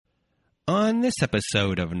On this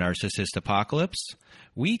episode of Narcissist Apocalypse,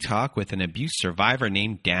 we talk with an abuse survivor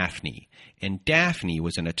named Daphne, and Daphne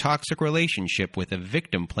was in a toxic relationship with a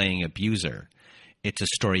victim-playing abuser. It's a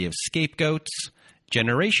story of scapegoats,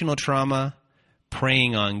 generational trauma,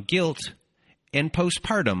 preying on guilt, and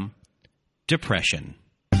postpartum depression.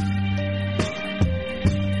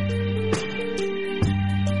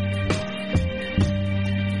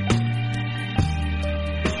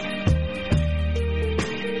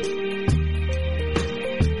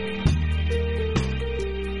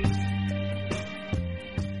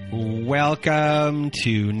 Welcome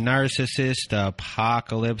to Narcissist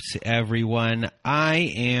Apocalypse, everyone.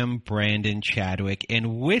 I am Brandon Chadwick,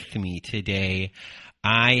 and with me today,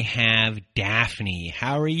 I have Daphne.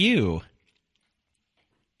 How are you?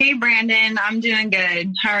 Hey, Brandon. I'm doing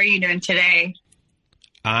good. How are you doing today?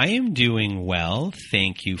 I am doing well.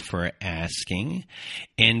 Thank you for asking.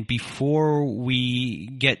 And before we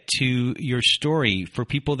get to your story, for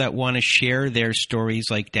people that want to share their stories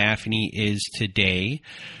like Daphne is today,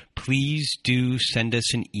 please do send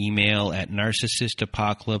us an email at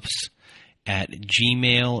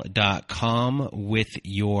narcissistapocalypse@gmail.com with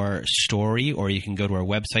your story, or you can go to our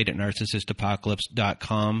website at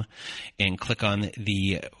narcissistapocalypse.com and click on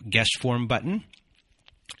the guest form button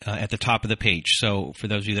at the top of the page. So for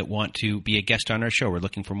those of you that want to be a guest on our show, we're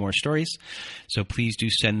looking for more stories. So please do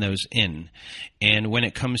send those in. And when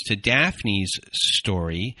it comes to Daphne's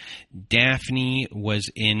story, Daphne was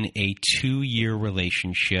in a 2-year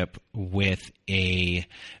relationship with a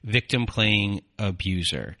victim-playing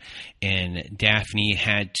abuser. And Daphne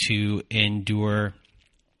had to endure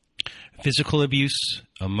physical abuse,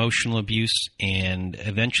 emotional abuse, and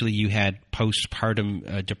eventually you had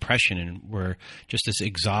postpartum depression and were just this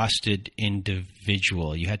exhausted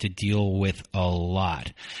individual. You had to deal with a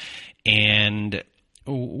lot. And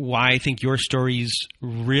why I think your story is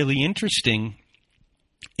really interesting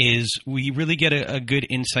is we really get a good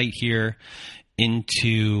insight here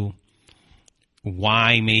into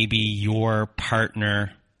why maybe your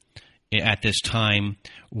partner at this time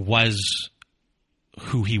was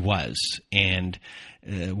who he was. And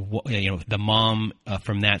the mom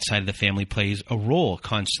from that side of the family plays a role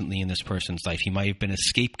constantly in this person's life. He might have been a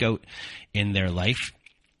scapegoat in their life,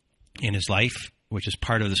 in his life, which is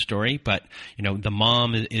part of the story. But, the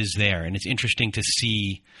mom is there, and it's interesting to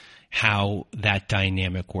see how that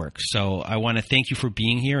dynamic works. So I want to thank you for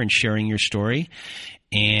being here and sharing your story.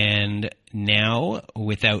 And now,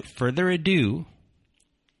 without further ado,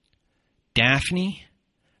 Daphne,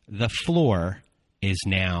 the floor is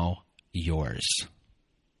now yours.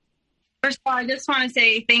 First of all, I just want to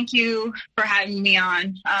say thank you for having me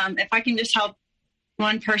on. If I can just help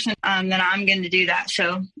one person, then I'm going to do that.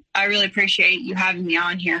 So I really appreciate you having me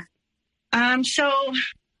on here. So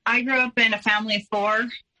I grew up in a family of 4.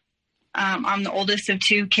 I'm the oldest of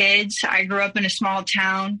 2 kids. I grew up in a small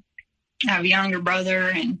town. I have a younger brother,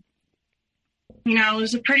 and,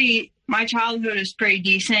 my childhood was pretty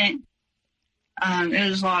decent. It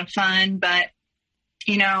was a lot of fun, but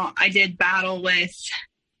I did battle with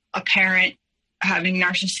a parent having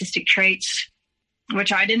narcissistic traits,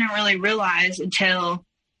 which I didn't really realize until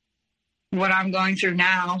what I'm going through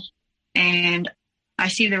now. And I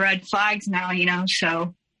see the red flags now,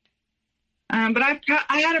 so. But I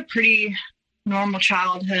had a pretty normal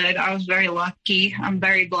childhood. I was very lucky. I'm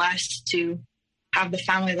very blessed to have the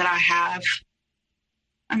family that I have.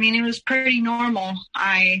 I mean, it was pretty normal.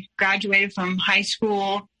 I graduated from high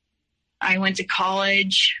school. I went to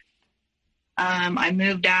college. I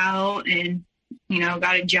moved out and,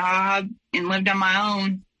 got a job and lived on my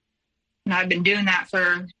own. And I've been doing that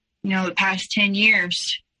for, the past 10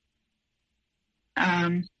 years.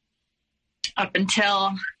 Up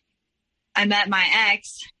until I met my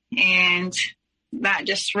ex, and that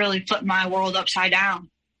just really flipped my world upside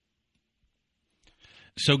down.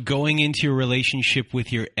 So going into your relationship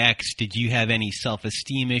with your ex, did you have any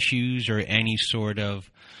self-esteem issues or any sort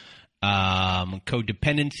of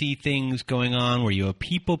codependency things going on? Were you a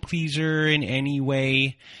people pleaser in any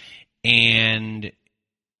way? And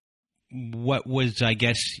what was, I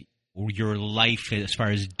guess, your life as far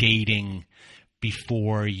as dating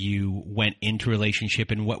before you went into a relationship,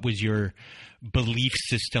 and what was your belief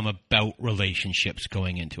system about relationships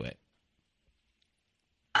going into it?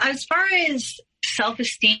 As far as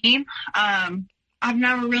self-esteem, I've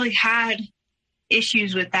never really had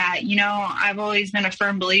issues with that. I've always been a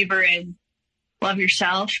firm believer in love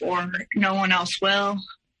yourself or no one else will.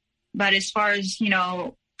 But as far as,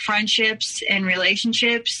 friendships and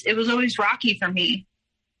relationships, it was always rocky for me.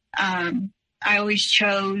 I always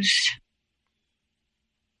chose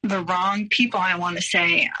the wrong people, I want to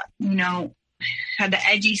say. had the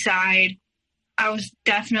edgy side. I was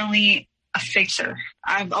definitely a fixer.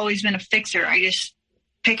 I've always been a fixer. I just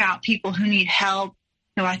pick out people who need help,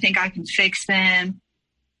 who I think I can fix them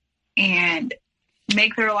and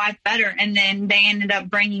make their life better. And then they ended up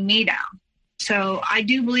bringing me down. So I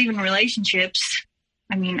do believe in relationships.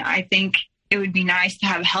 I mean, I think it would be nice to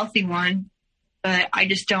have a healthy one, but I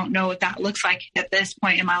just don't know what that looks like at this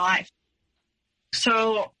point in my life.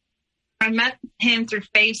 So I met him through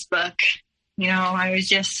Facebook. You know, I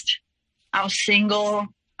was single.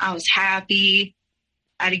 I was happy.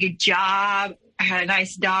 I had a good job. I had a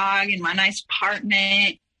nice dog in my nice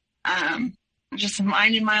apartment. Just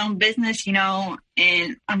minding my own business, you know,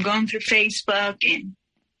 and I'm going through Facebook and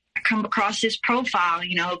I come across this profile,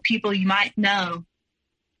 you know, people you might know.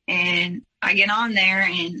 And I get on there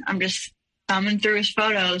and I'm just thumbing through his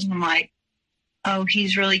photos and I'm like, oh,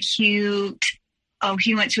 he's really cute. Oh,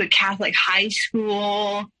 he went to a Catholic high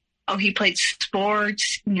school. Oh, he played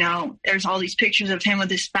sports. You know, there's all these pictures of him with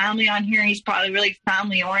his family on here. He's probably really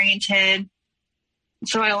family oriented.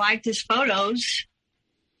 So I liked his photos.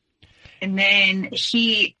 And then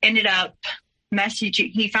he ended up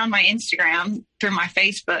messaging, he found my Instagram through my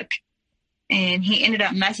Facebook, and he ended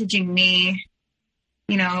up messaging me,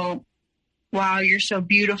 you know, wow, you're so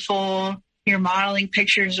beautiful. Your modeling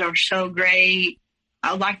pictures are so great.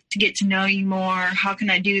 I'd like to get to know you more. How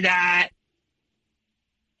can I do that?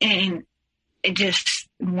 And it just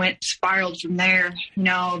spiraled from there. You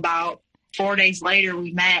know, about 4 days later,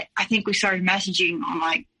 we met. I think we started messaging on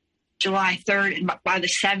like July 3rd, and by the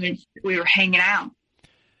 7th, we were hanging out.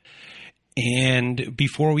 And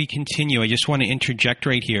before we continue, I just want to interject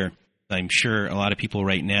right here. I'm sure a lot of people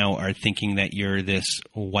right now are thinking that you're this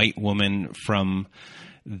white woman from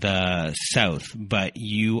the South, but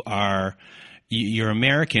you're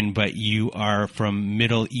American, but you are from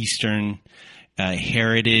Middle Eastern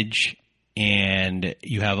heritage, and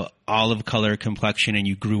you have olive color complexion, and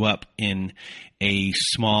you grew up in a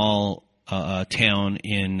small town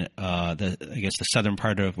in the southern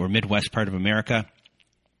part of, or Midwest part of America,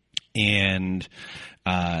 and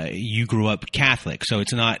you grew up Catholic. So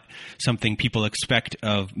it's not something people expect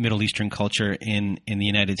of Middle Eastern culture in the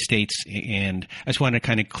United States. And I just wanted to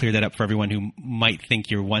kind of clear that up for everyone who might think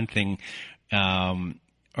you're one thing,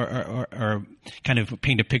 or kind of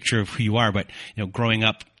paint a picture of who you are. But, you know, growing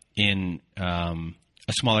up in a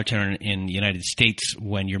smaller town in the United States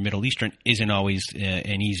when you're Middle Eastern isn't always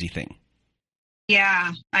an easy thing.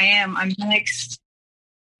 Yeah, I am. I'm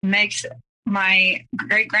mixed. My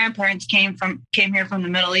great-grandparents came here from the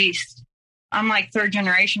Middle East. I'm like third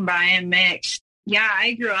generation, but I am mixed. Yeah,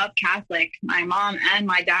 I grew up Catholic. My mom and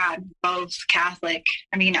my dad, both Catholic.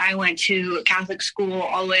 I mean, I went to Catholic school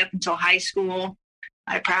all the way up until high school.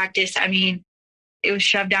 I practiced. I mean, it was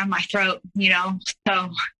shoved down my throat, you know, so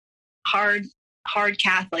hard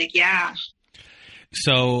Catholic. Yeah.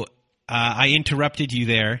 So I interrupted you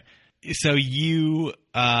there. So you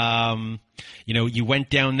went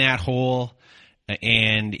down that hole,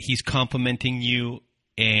 and he's complimenting you,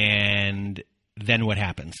 and then what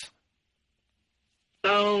happens?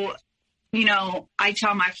 So, you know, I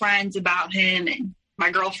tell my friends about him, and my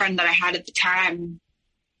girlfriend that I had at the time,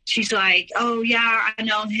 she's like, oh, yeah, I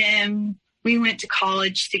know him. We went to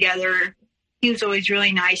college together. He was always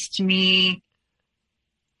really nice to me,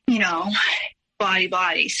 you know, blah,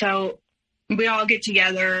 blah. So we all get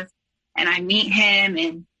together, and I meet him,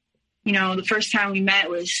 and, you know, the first time we met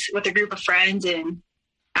was with a group of friends and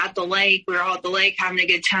at the lake. We were all at the lake having a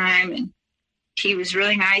good time, and he was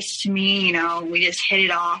really nice to me. You know, we just hit it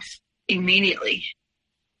off immediately.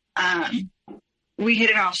 We hit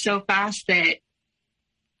it off so fast that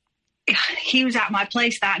he was at my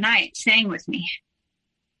place that night staying with me.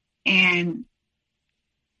 And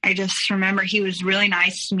I just remember he was really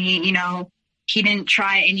nice to me. You know, he didn't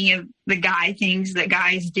try any of the guy things that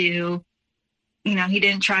guys do. You know, he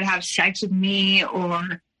didn't try to have sex with me or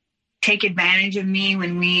take advantage of me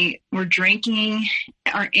when we were drinking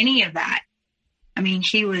or any of that. I mean,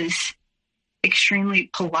 he was extremely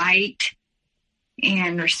polite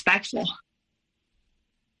and respectful.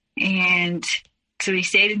 And so he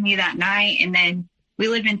stayed with me that night. And then we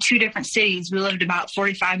lived in two different cities. We lived about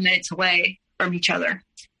 45 minutes away from each other.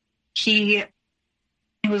 He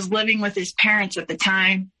was living with his parents at the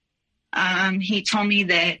time. He told me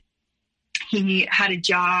that he had a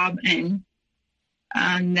job and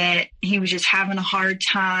that he was just having a hard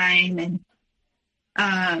time.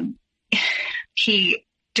 And he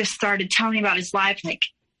just started telling me about his life. Like,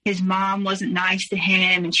 his mom wasn't nice to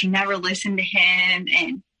him and she never listened to him.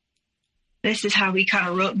 And this is how he kind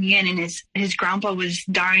of wrote me in. And his grandpa was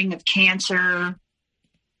dying of cancer.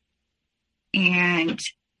 And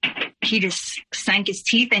he just sank his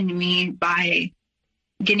teeth into me by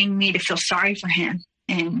getting me to feel sorry for him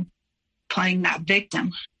and playing that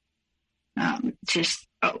victim. Just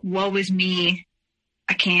woe is me.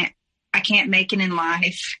 I can't make it in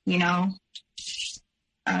life, you know?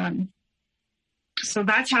 So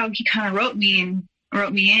that's how he kind of wrote me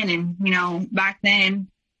in. And, you know, back then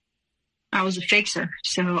I was a fixer.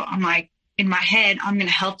 So I'm like, in my head, I'm going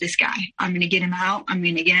to help this guy. I'm going to get him out. I'm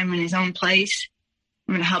going to get him in his own place.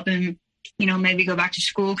 I'm going to help him, you know, maybe go back to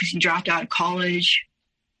school because he dropped out of college.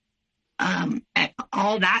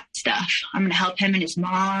 All that stuff. I'm going to help him and his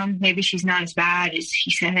mom. Maybe she's not as bad as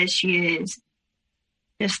he says she is.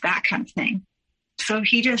 Just that kind of thing. So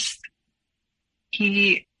he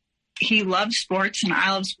loves sports, and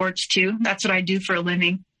I love sports too. That's what I do for a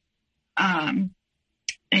living. And,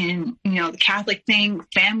 you know, the Catholic thing,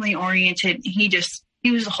 family oriented, he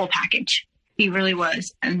was the whole package. He really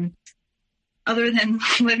was. And other than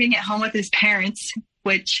living at home with his parents,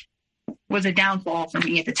 which was a downfall for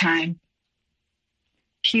me at the time,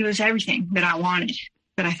 he was everything that I wanted,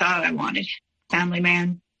 that I thought I wanted. Family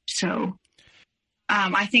man. So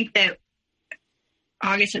I think that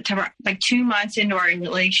August, September, like 2 months into our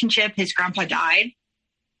relationship, his grandpa died.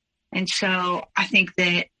 And so I think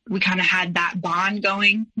that we kind of had that bond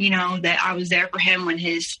going, you know, that I was there for him when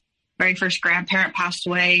his very first grandparent passed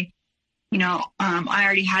away. You know, I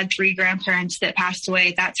already had 3 grandparents that passed away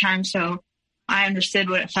at that time. So I understood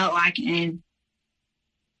what it felt like. And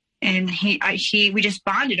we just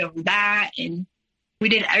bonded over that, and we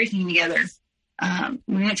did everything together.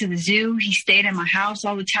 We went to the zoo. He stayed in my house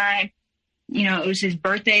all the time. You know, it was his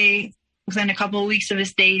birthday within a couple of weeks of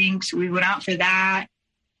us dating. So we went out for that.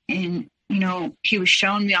 And, you know, he was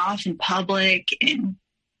showing me off in public. And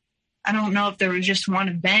I don't know if there was just one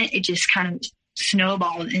event. It just kind of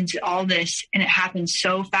snowballed into all this. And it happened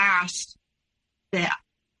so fast that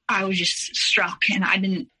I was just struck. And I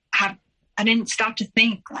didn't stop to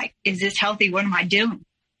think, like, is this healthy? What am I doing?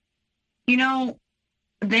 You know,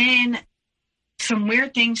 then some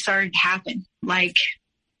weird things started to happen. Like,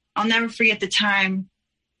 I'll never forget the time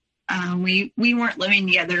we weren't living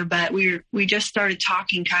together, but we just started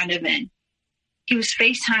talking kind of, and he was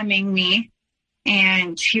FaceTiming me,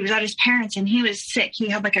 and he was at his parents', and he was sick. He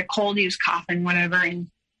had like a cold. He was coughing, whatever. And,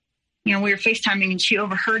 you know, we were FaceTiming, and she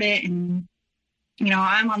overheard it. And, you know,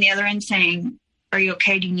 I'm on the other end saying, are you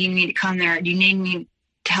okay? Do you need me to come there? Do you need me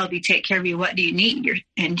to help you take care of you? What do you need?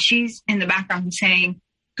 And she's in the background saying,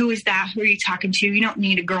 who is that? Who are you talking to? You don't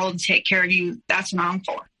need a girl to take care of you. That's what I'm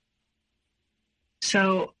for.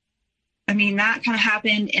 So, I mean, that kind of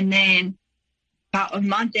happened. And then about a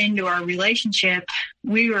month into our relationship,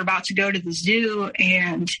 we were about to go to the zoo,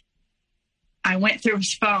 and I went through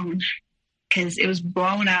his phone because it was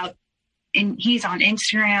blown up. And he's on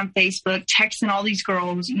Instagram, Facebook, texting all these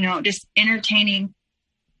girls, you know, just entertaining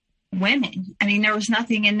women. I mean, there was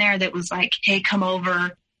nothing in there that was like, hey, come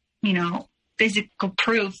over, you know, physical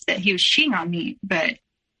proof that he was cheating on me.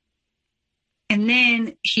 And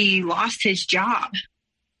then he lost his job.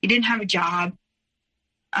 He didn't have a job.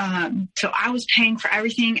 So I was paying for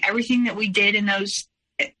everything that we did in those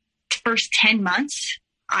first 10 months.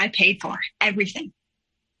 I paid for everything.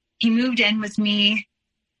 He moved in with me.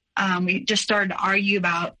 We just started to argue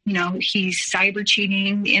about, you know, he's cyber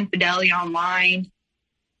cheating, the infidelity online,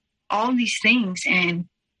 all these things. And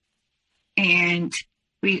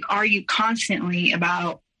we argue constantly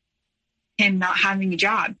about him not having a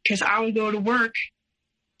job, because I would go to work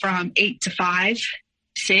from 8 to 5,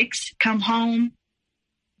 6, come home,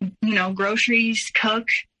 you know, groceries, cook,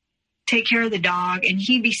 take care of the dog. And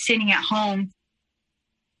he'd be sitting at home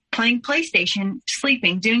playing PlayStation,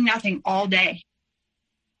 sleeping, doing nothing all day.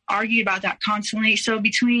 Argued about that constantly. So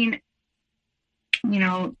between, you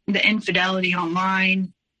know, the infidelity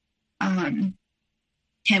online, him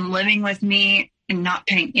living with me and not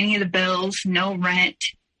paying any of the bills, no rent,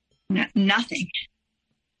 nothing.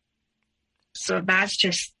 So that's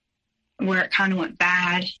just where it kind of went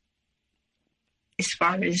bad as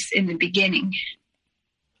far as in the beginning.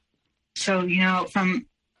 So, you know, from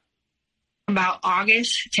about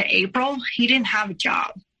August to April, he didn't have a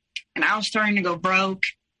job, and I was starting to go broke.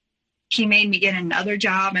 He made me get another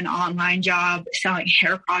job, an online job, selling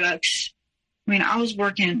hair products. I mean, I was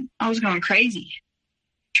going crazy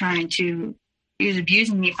he was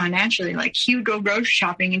abusing me financially. Like, he would go grocery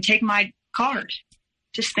shopping and take my card,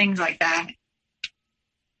 just things like that.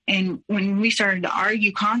 And when we started to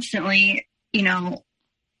argue constantly, you know,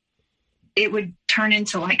 it would turn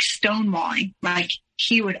into like stonewalling. Like,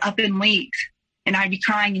 he would up and leave, and I'd be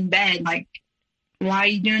crying in bed. Like, why are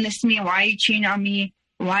you doing this to me? Why are you cheating on me?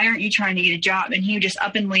 Why aren't you trying to get a job? And he would just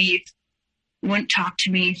up and leave. wouldn't talk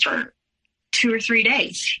to me for 2 or 3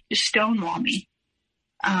 days, just stonewall me.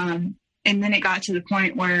 And then it got to the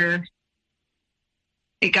point where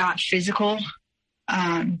it got physical.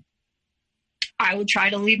 I would try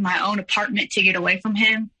to leave my own apartment to get away from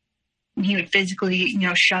him. And he would physically,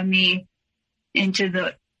 shove me into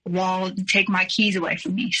the wall and take my keys away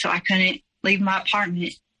from me. So I couldn't leave my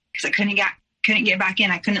apartment because I couldn't get back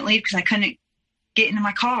in. I couldn't leave because I couldn't get into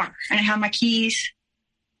my car. I didn't have my keys,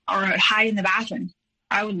 or I would hide in the bathroom.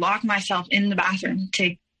 I would lock myself in the bathroom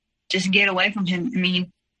to just get away from him.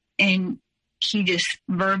 And he just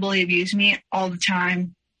verbally abused me all the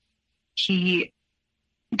time. He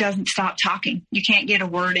doesn't stop talking. You can't get a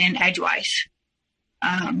word in edgewise.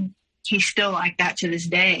 He's still like that to this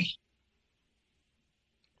day.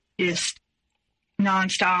 Just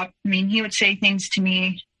nonstop. He would say things to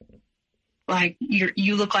me like,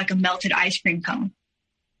 you look like a melted ice cream cone.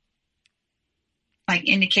 Like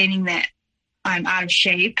indicating that I'm out of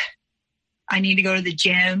shape. I need to go to the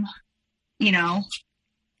gym,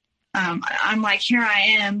 I'm like, here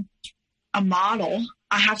I am, a model.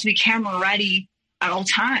 I have to be camera ready at all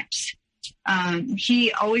times.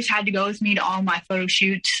 He always had to go with me to all my photo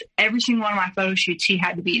shoots. Every single one of my photo shoots, he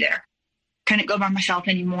had to be there. Couldn't go by myself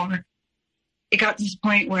anymore. It got to this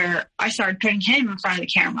point where I started putting him in front of the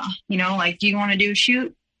camera. Like, do you want to do a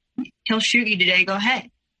shoot? He'll shoot you today. Go ahead.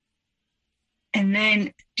 And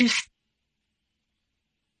then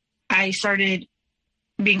I started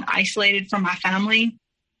being isolated from my family.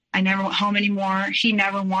 I never went home anymore. He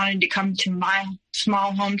never wanted to come to my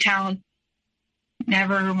small hometown.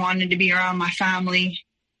 Never wanted to be around my family.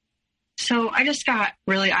 So I just got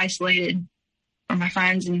really isolated from my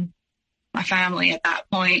friends and my family at that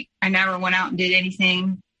point. I never went out and did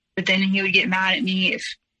anything. But then he would get mad at me if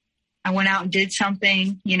I went out and did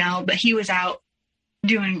something, but he was out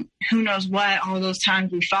doing who knows what all those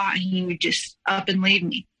times we fought, and he would just up and leave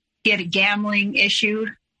me. He had a gambling issue,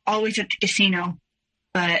 always at the casino,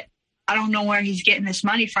 but I don't know where he's getting this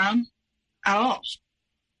money from at all.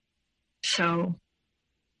 So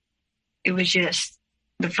it was just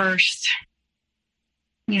the first,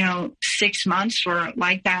 6 months were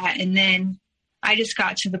like that. And then I just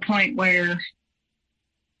got to the point where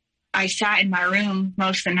I sat in my room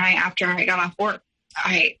most of the night after I got off work.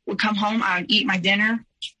 I would come home, I would eat my dinner,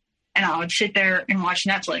 and I would sit there and watch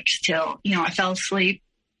Netflix till, I fell asleep,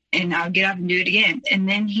 and I would get up and do it again. And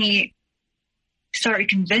then he started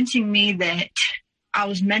convincing me that I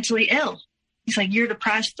was mentally ill. He's like, you're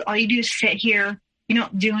depressed. All you do is sit here. You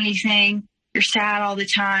don't do anything. You're sad all the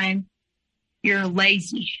time. You're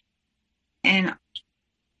lazy. And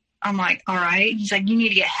I'm like, all right. He's like, you need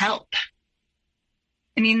to get help.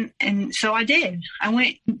 And so I did. I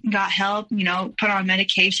went and got help, put on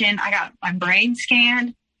medication. I got my brain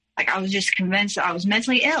scanned. Like, I was just convinced that I was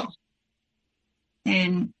mentally ill.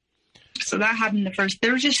 And so that happened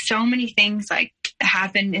there was just so many things like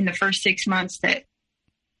happened in the first 6 months that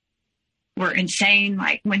were insane.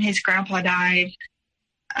 Like when his grandpa died.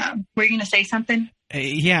 Were you going to say something?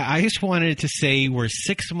 Yeah, I just wanted to say we're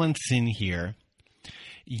 6 months in here.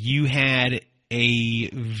 You had a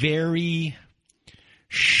very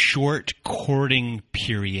short courting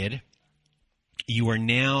period. You are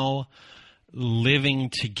now living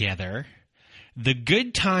together. The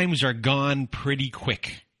good times are gone pretty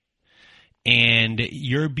quick, and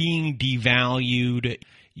you're being devalued.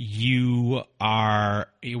 You're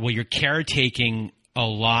caretaking a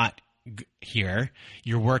lot here.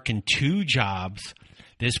 You're working 2 jobs.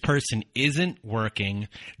 This person isn't working.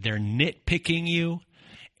 They're nitpicking you.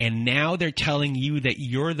 And now they're telling you that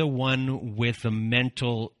you're the one with a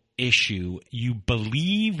mental issue. You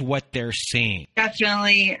believe what they're saying.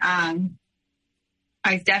 Definitely.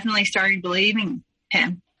 I've definitely started believing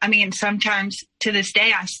him. Sometimes to this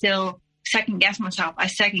day, I still second guess myself. I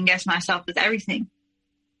second guess myself with everything.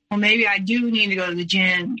 Well, maybe I do need to go to the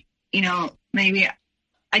gym. Maybe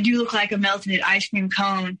I do look like a melted ice cream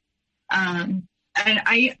cone. And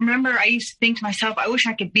I remember I used to think to myself, I wish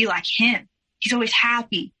I could be like him. He's always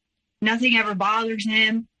happy. Nothing ever bothers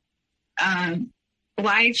him.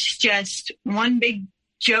 Life's just one big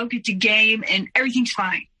joke. It's a game and everything's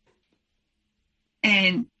fine.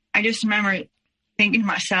 And I just remember thinking to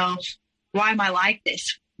myself, why am I like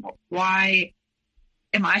this? Why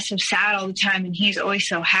am I so sad all the time and he's always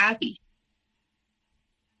so happy?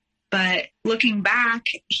 But looking back,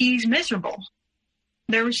 he's miserable.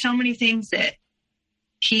 There were so many things that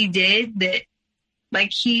he did that,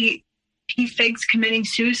 like he faked committing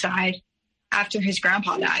suicide after his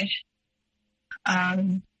grandpa died.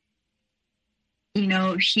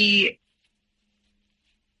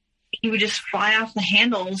 he would just fly off the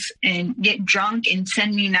handles and get drunk and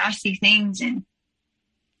send me nasty things. And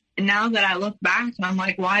now that I look back, I'm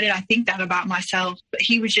like, why did I think that about myself? But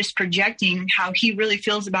he was just projecting how he really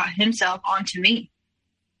feels about himself onto me,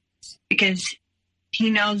 because he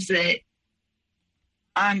knows that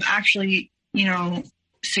I'm actually,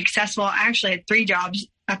 successful. I actually had 3 jobs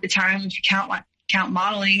at the time, if you count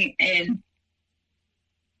modeling, and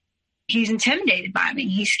he's intimidated by me.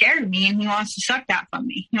 He's scared of me, and he wants to suck that from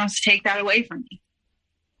me. He wants to take that away from me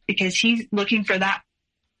because he's looking for that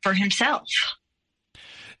for himself.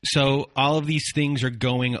 So all of these things are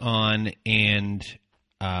going on, and,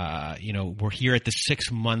 we're here at the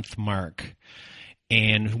 6-month mark.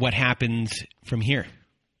 And what happens from here?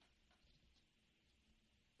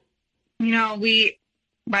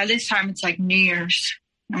 By this time it's like New Year's,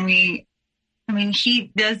 and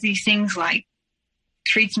he does these things, like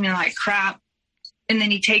treats me like crap. And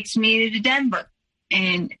then he takes me to Denver,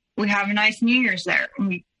 and we have a nice New Year's there.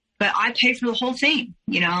 But I pay for the whole thing,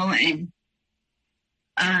 and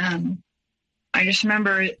I just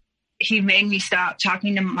remember he made me stop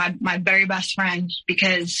talking to my very best friend,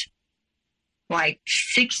 because like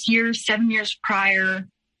 7 years prior,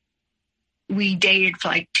 we dated for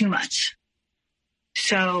like 2 months.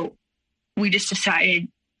 So we just decided,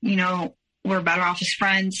 we're better off as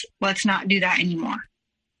friends. Let's not do that anymore.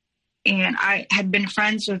 And I had been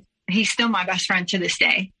friends with, he's still my best friend to this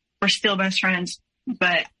day. We're still best friends,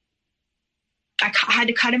 but I had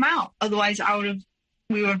to cut him out. Otherwise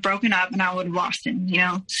we would have broken up and I would have lost him,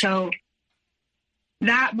 So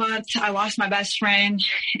that month I lost my best friend,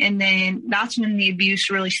 and then that's when the abuse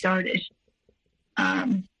really started.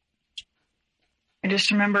 I just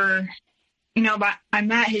remember, but I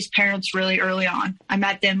met his parents really early on. I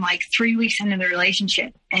met them like 3 weeks into the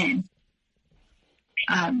relationship, and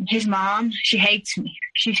his mom, she hates me.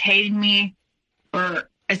 She's hated me for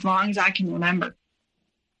as long as I can remember.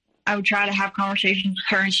 I would try to have conversations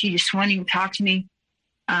with her, and she just wouldn't even talk to me.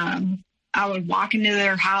 I would walk into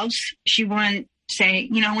their house. She wouldn't say,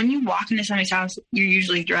 when you walk into somebody's house, you're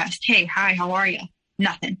usually dressed. Hey, hi, how are you?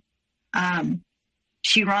 Nothing.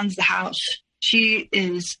 She runs the house. She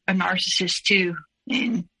is a narcissist too,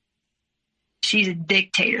 and she's a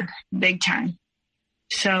dictator, big time.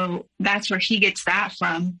 So that's where he gets that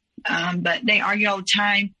from. But they argue all the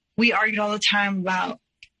time. We argued all the time about,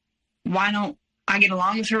 why don't I get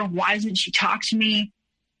along with her? Why doesn't she talk to me?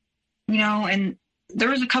 And there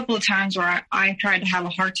was a couple of times where I tried to have a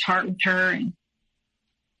heart-to-heart with her,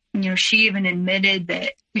 and she even admitted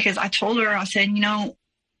that, because I told her, I said,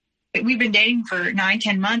 we've been dating for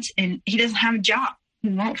 9-10 months and he doesn't have a job. He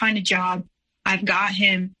won't find a job. I've got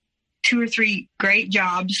him 2 or 3 great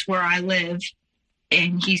jobs where I live,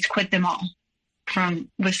 and he's quit them all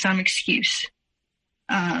with some excuse.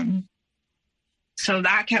 So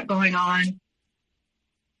that kept going on.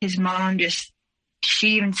 His mom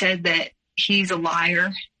she even said that he's a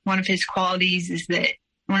liar. One of his bad qualities is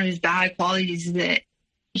that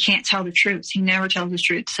he can't tell the truth. He never tells the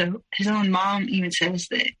truth. So his own mom even says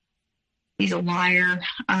that he's a liar.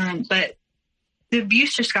 But the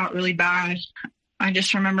abuse just got really bad. I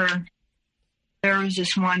just remember there was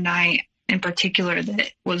this one night in particular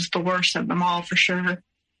that was the worst of them all, for sure.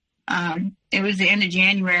 It was the end of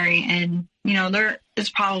January, and, there is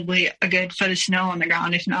probably a good foot of snow on the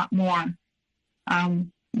ground, if not more.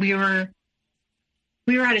 We were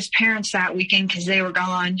at his parents that weekend because they were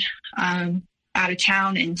gone out of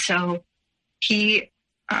town. And so he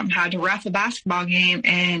had to ref a basketball game,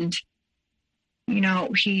 and,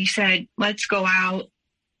 he said, let's go out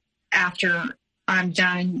after I'm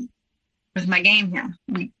done with my game here.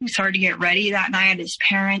 We started to get ready that night at his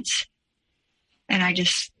parents. And I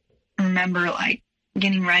just remember like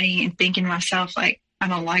getting ready and thinking to myself, like, I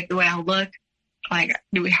don't like the way I look. Like,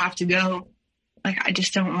 do we have to go? Like, I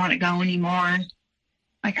just don't want to go anymore.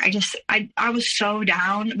 Like, I was so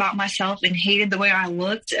down about myself and hated the way I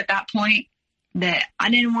looked at that point that I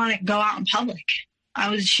didn't want to go out in public. I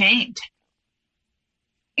was ashamed.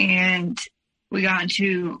 And we got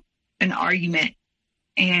into an argument,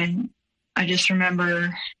 and I just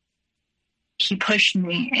remember he pushed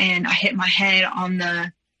me and I hit my head on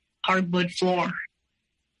the hardwood floor.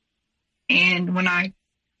 And when I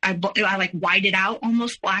like whited out,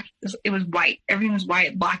 almost black. It was white. Everything was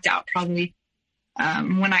white, blacked out probably.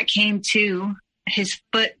 When I came to, his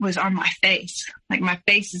foot was on my face. Like, my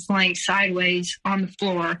face is laying sideways on the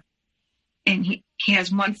floor, and he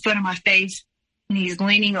has one foot on my face, and he's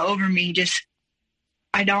leaning over me.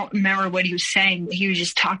 I don't remember what he was saying, but he was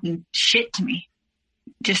just talking shit to me,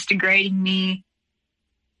 just degrading me,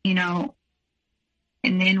 And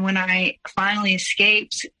then when I finally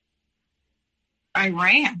escaped, I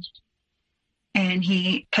ran. and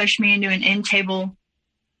he pushed me into an end table,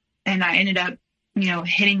 and I ended up,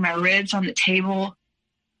 hitting my ribs on the table.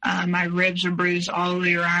 My ribs were bruised all the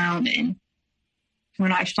way around. And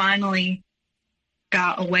when I finally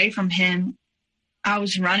got away from him, I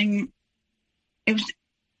was running. It was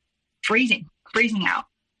freezing out.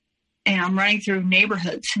 And I'm running through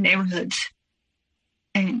neighborhoods,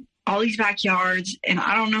 and all these backyards. And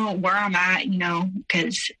I don't know where I'm at,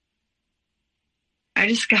 because I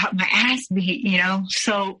just got my ass beat,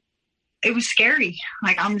 So it was scary.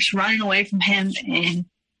 Like, I'm just running away from him.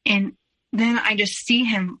 And then I just see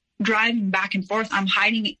him driving back and forth. I'm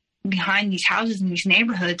hiding behind these houses in these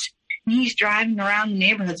neighborhoods. And he's driving around the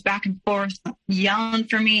neighborhoods back and forth, yelling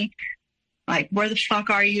for me. Like, where the fuck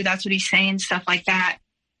are you? That's what he's saying, stuff like that.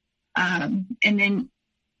 And then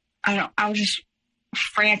I was just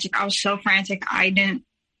frantic. I was so frantic. It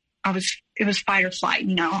was fight or flight,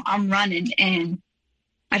 I'm running. And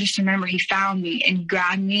I just remember he found me and he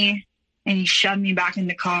grabbed me and he shoved me back in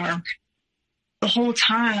the car. The whole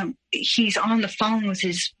time he's on the phone with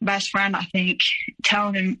his best friend, I think,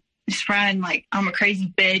 telling his friend, like, I'm a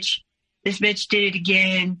crazy bitch. This bitch did it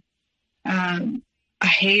again. I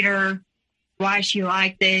hate her. Why is she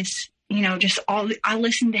like this? I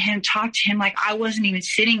listened to him talk to him like I wasn't even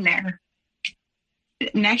sitting there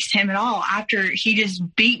next to him at all, after he just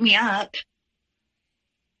beat me up.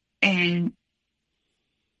 And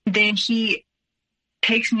then he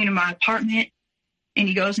takes me to my apartment and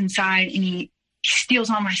he goes inside and he steals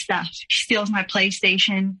all my stuff. He steals my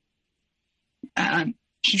PlayStation.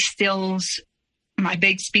 He steals my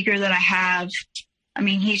big speaker that I have. I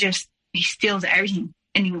mean, he steals everything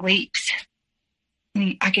and he leaves.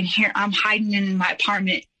 And I can hear, I'm hiding in my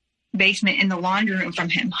apartment basement in the laundry room from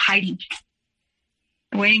him, hiding,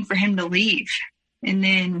 waiting for him to leave. And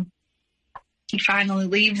then he finally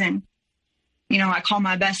leaves, and, I call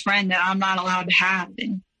my best friend that I'm not allowed to have.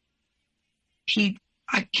 And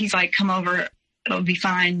he's like, come over, it'll be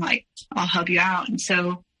fine. Like, I'll help you out. And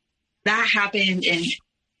so that happened. And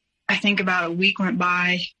I think about a week went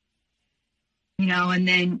by, and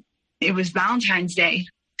then it was Valentine's Day.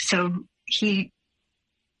 So we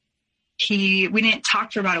didn't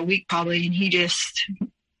talk for about a week probably. And he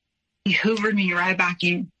hoovered me right back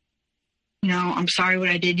in. I'm sorry what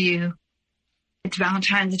I did to you. It's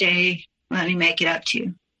Valentine's Day. Let me make it up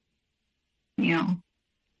to you.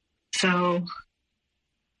 So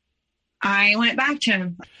I went back to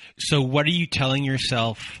him. So what are you telling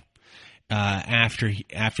yourself after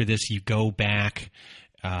this? You go back,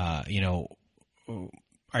 are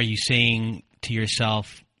you saying to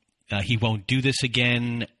yourself, he won't do this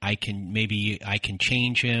again? I can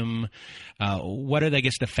change him. What are, I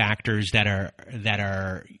guess, the factors that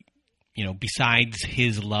are, besides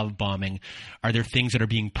his love bombing, are there things that are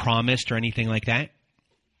being promised or anything like that?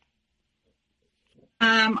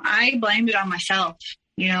 I blamed it on myself.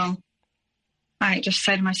 I just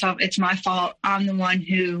said to myself, it's my fault. I'm the one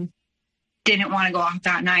who didn't want to go out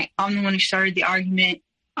that night. I'm the one who started the argument.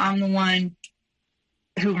 I'm the one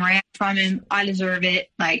who ran from him. I deserve it.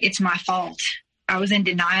 Like, it's my fault. I was in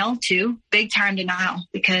denial too, big time denial,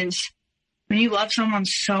 because when you love someone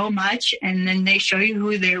so much and then they show you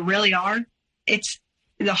who they really are, it's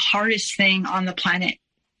the hardest thing on the planet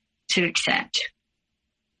to accept,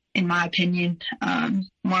 in my opinion.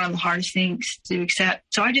 One of the hardest things to accept.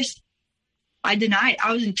 So I denied.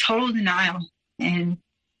 I was in total denial. And,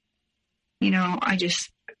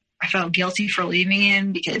 I felt guilty for leaving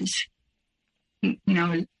him because,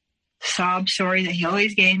 sob story that he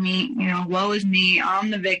always gave me, woe is me,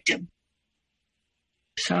 I'm the victim.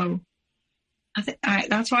 So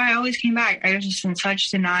that's why I always came back. I was just in such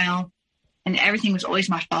denial, and everything was always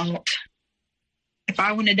my fault. If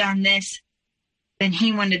I wouldn't have done this, then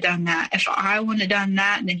he wouldn't have done that. If I wouldn't have done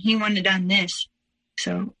that, then he wouldn't have done this.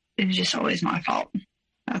 So it was just always my fault.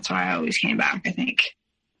 That's why I always came back, I think.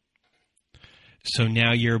 So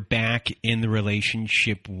now you're back in the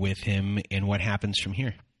relationship with him, and what happens from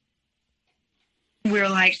here? We're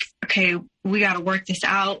like, okay, we got to work this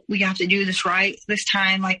out. We have to do this right this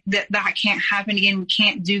time. Like, that can't happen again. We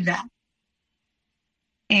can't do that.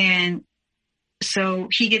 And so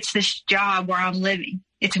he gets this job where I'm living.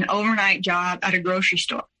 It's an overnight job at a grocery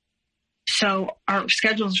store. So our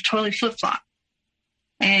schedules are totally flip-flop.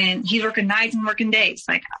 And he's working nights and working days.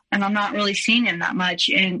 And I'm not really seeing him that much.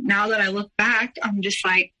 And now that I look back, I'm just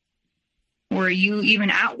like, were you even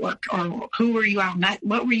at work, or who were you out?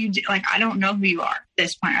 What were you like? I don't know who you are at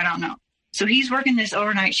this point. I don't know. So he's working this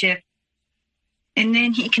overnight shift, and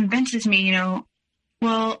then he convinces me,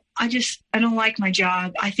 well, I don't like my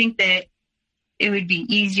job. I think that it would be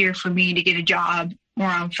easier for me to get a job where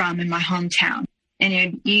I'm from in my hometown, and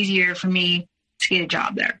it'd be easier for me to get a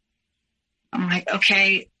job there. I'm like,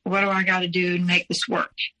 okay, what do I got to do to make this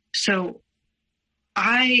work? So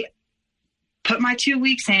I put my 2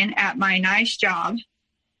 weeks in at my nice job.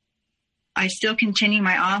 I still continue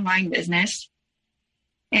my online business.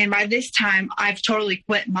 And by this time, I've totally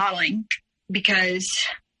quit modeling because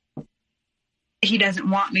he doesn't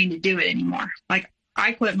want me to do it anymore. Like,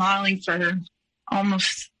 I quit modeling for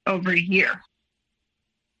almost over a year.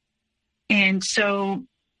 And so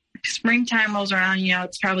springtime rolls around,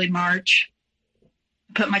 it's probably March.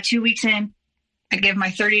 Put my 2 weeks in. I give my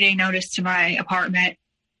 30-day notice to my apartment.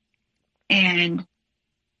 And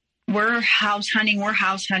we're house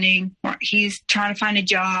hunting. He's trying to find a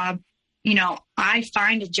job. I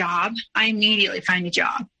find a job. I immediately find a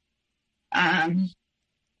job. And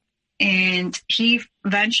he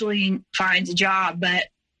eventually finds a job, but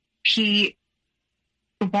he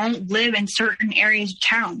won't live in certain areas of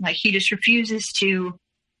town. Like, he just refuses to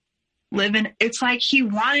live in, it's like he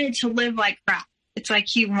wanted to live like crap. It's like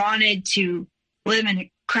he wanted to live in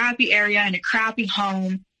a crappy area, in a crappy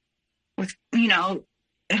home with,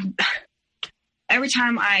 every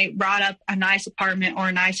time I brought up a nice apartment or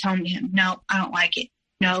a nice home to him, no, I don't like it.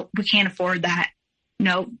 No, we can't afford that.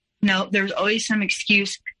 No, there's always some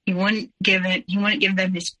excuse. He wouldn't give it. He wouldn't give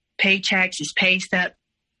them his paychecks, his pay stub.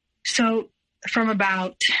 So from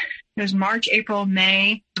it was March, April,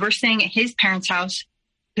 May, we're staying at his parents' house,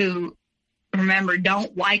 who, remember,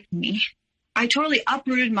 don't like me. I totally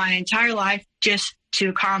uprooted my entire life just to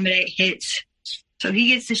accommodate his. So he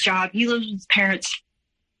gets this job. He lives with his parents.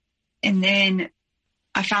 And then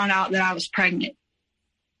I found out that I was pregnant.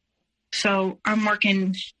 So I'm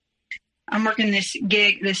working this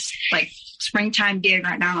gig, this like springtime gig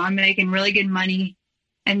right now. I'm making really good money.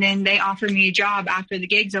 And then they offer me a job after the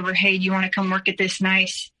gig's over. Hey, do you want to come work at this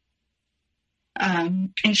nice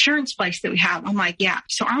insurance place that we have? I'm like, yeah.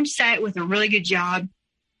 So I'm set with a really good job.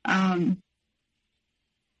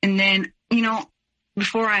 And then,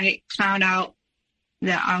 before I found out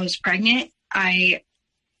that I was pregnant, I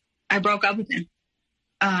broke up with him.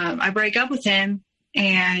 I break up with him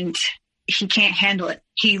and he can't handle it.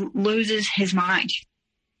 He loses his mind.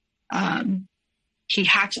 He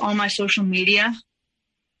hacks all my social media,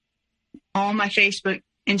 all my Facebook,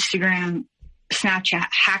 Instagram, Snapchat,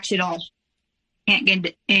 hacks it all. Can't get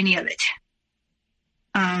into any of it.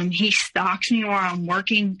 He stalks me while I'm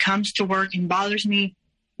working, comes to work and bothers me,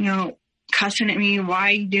 cussing at me. Why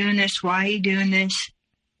are you doing this? Why are you doing this?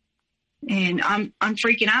 And I'm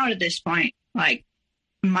freaking out at this point. Like,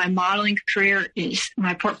 my modeling career is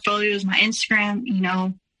my portfolio, is my Instagram,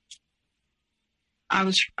 I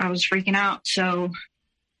was freaking out. So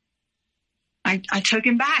I took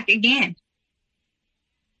him back again.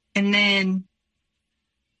 And then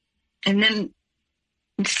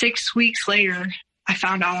 6 weeks later, I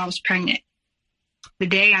found out I was pregnant. The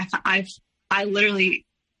day I literally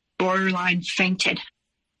borderline fainted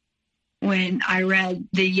when I read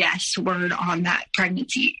the yes word on that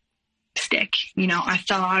pregnancy stick. I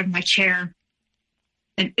fell out of my chair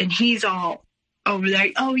and he's all over there.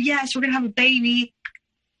 Oh yes, we're going to have a baby.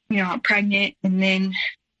 I'm pregnant. And then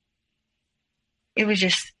it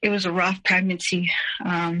was a rough pregnancy.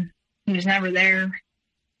 He was never there.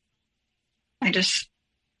 I just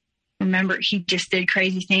remember he just did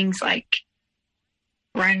crazy things. Like,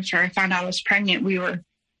 right after I found out I was pregnant, we were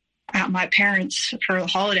at my parents' for the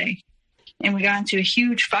holiday. And we got into a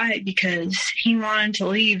huge fight because he wanted to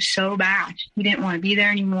leave so bad. He didn't want to be there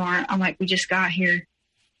anymore. I'm like, we just got here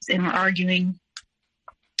and we're arguing.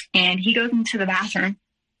 And he goes into the bathroom,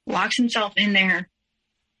 locks himself in there,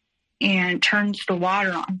 and turns the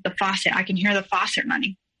water on, the faucet. I can hear the faucet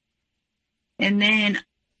running. And then,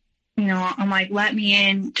 I'm like, let me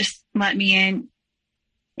in, just let me in.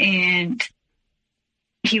 And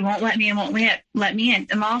he won't let me in, won't let me in.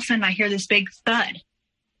 And all of a sudden I hear this big thud.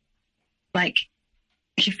 Like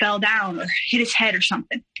he fell down or hit his head or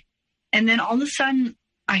something. And then all of a sudden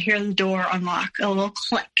I hear the door unlock, a little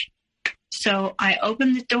click. So I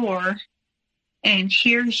open the door and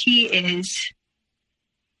here he is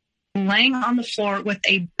laying on the floor with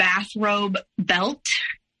a bathrobe belt.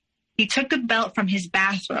 He took the belt from his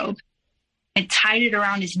bathrobe and tied it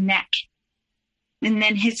around his neck. And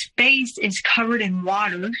then his face is covered in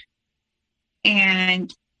water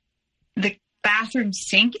and the bathroom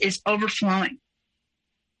sink is overflowing.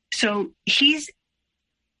 So he's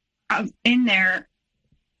in there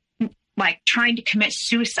like trying to commit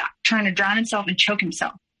suicide, trying to drown himself and choke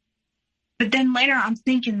himself. But then later I'm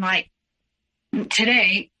thinking, like,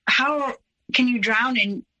 today, how can you drown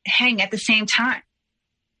and hang at the same time?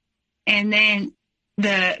 And then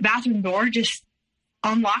the bathroom door just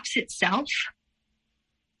unlocks itself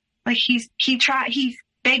like he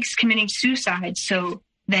begs committing suicide so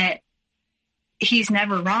that he's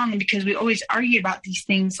never wrong, because we always argue about these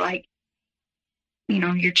things like, you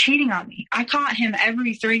know, you're cheating on me. I caught him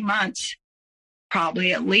every 3 months,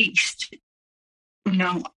 probably at least, you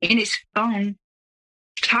know, in his phone,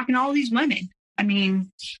 talking to all these women. I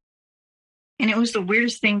mean, and it was the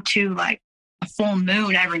weirdest thing too, like a full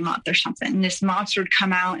moon every month or something. And this monster would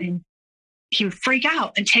come out and he would freak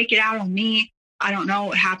out and take it out on me. I don't know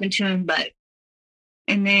what happened to him,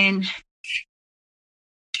 and then,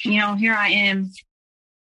 you know, here I am,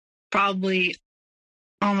 probably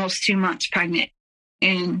almost 2 months pregnant,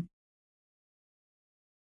 and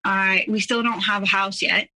we still don't have a house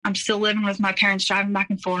yet. I'm still living with my parents, driving back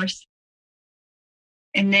and forth.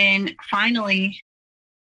 And then finally,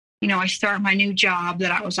 you know, I start my new job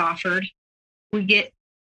that I was offered. We get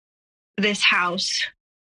this house,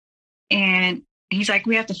 and he's like,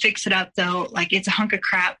 we have to fix it up though. Like, it's a hunk of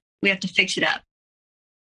crap. We have to fix it up.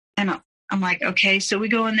 And I'm like, okay. So we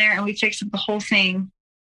go in there and we fix up the whole thing.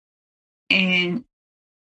 And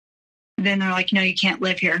then they're like, no, you can't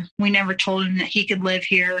live here. We never told him that he could live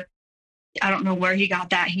here. I don't know where he got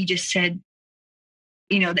that. He just said,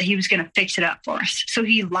 you know, that he was going to fix it up for us. So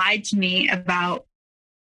he lied to me about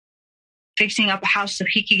fixing up a house so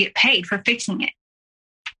he could get paid for fixing it.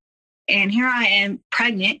 And here I am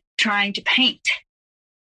pregnant, trying to paint,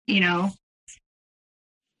 you know.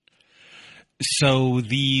 So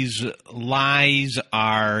these lies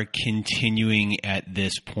are continuing at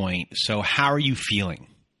this point. So how are you feeling?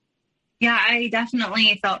 Yeah, I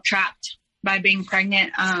definitely felt trapped by being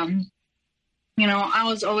pregnant. You know, I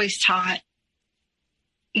was always taught,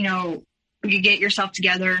 you know, you get yourself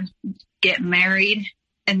together, get married,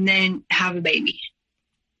 and then have a baby.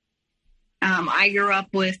 I grew up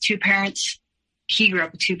with two parents. He grew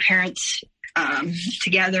up with two parents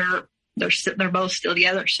together. They're both still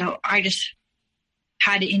together. So I just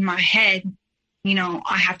had it in my head, you know,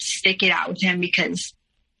 I have to stick it out with him because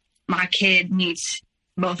my kid needs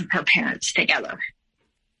both of her parents together.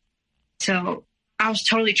 So I was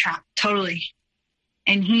totally trapped, totally.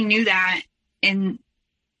 And he knew that, and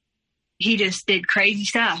he just did crazy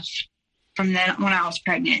stuff from then when I was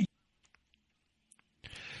pregnant.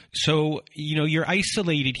 So, you know, you're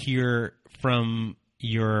isolated here from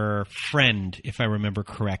your friend, if I remember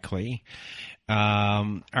correctly.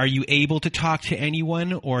 Are you able to talk to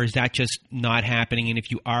anyone, or is that just not happening? And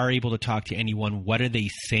if you are able to talk to anyone, what are they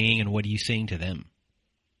saying, and what are you saying to them?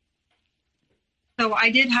 So I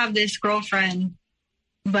did have this girlfriend,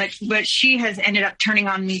 but she has ended up turning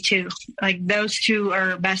on me too. Like, those two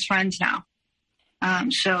are best friends now.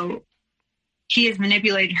 So he has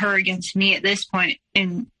manipulated her against me at this point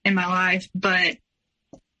in my life, but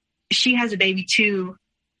she has a baby too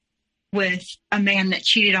with a man that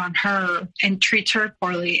cheated on her and treats her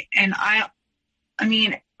poorly. And I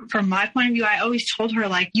mean, from my point of view, I always told her,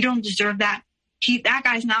 like, you don't deserve that. That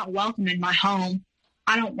guy's not welcome in my home.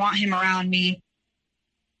 I don't want him around me.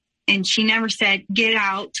 And she never said, get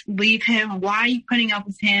out, leave him. Why are you putting up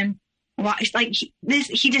with him? Why? It's like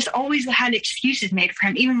he just always had excuses made for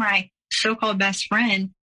him. Even my so-called best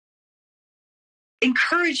friend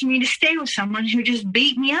encouraged me to stay with someone who just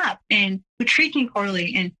beat me up and who treats me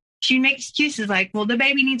poorly. And she'd make excuses like, well, the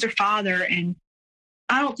baby needs her father. And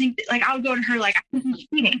I don't think like, I would go to her like, I think he's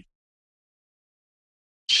cheating.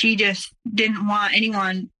 She just didn't want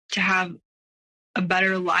anyone to have a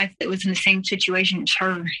better life that was in the same situation as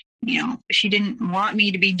her. You know, she didn't want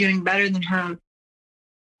me to be doing better than her,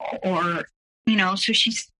 or, you know, so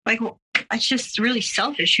she's like, well, it's just really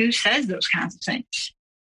selfish. Who says those kinds of things?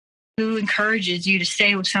 Who encourages you to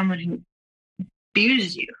stay with someone who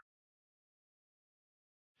abuses you?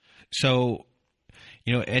 So,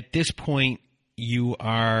 you know, at this point, you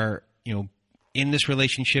are, you know, in this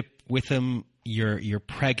relationship with him. You're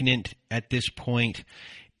pregnant at this point,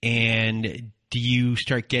 and do you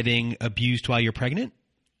start getting abused while you're pregnant?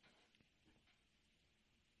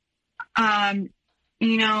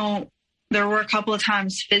 You know, there were a couple of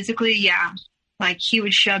times physically, yeah. Like, he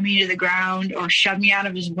would shove me to the ground or shove me out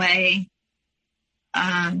of his way.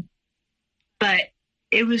 But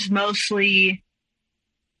it was mostly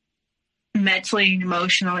mentally and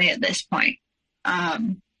emotionally at this point.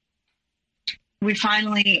 I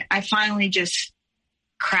finally just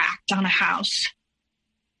cracked on a house.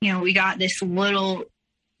 You know, we got this little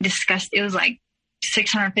it was like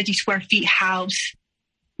 650 square feet house.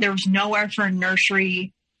 There was nowhere for a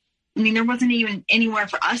nursery. I mean, there wasn't even anywhere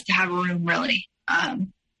for us to have a room, really.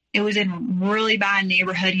 It was in a really bad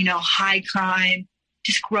neighborhood, you know, high crime,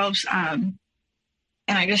 just gross. And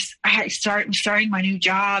I starting my new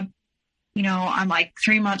job. You know, I'm like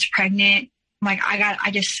 3 months pregnant. I'm like, I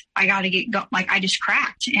got to get go. Like, I just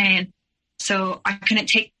cracked. And so I couldn't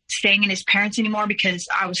take staying in his parents anymore because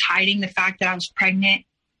I was hiding the fact that I was pregnant.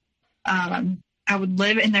 I would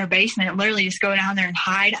live in their basement, literally just go down there and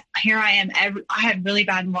hide. Here I am. I had really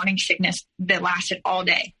bad morning sickness that lasted all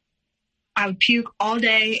day. I would puke all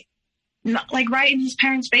day, like right in his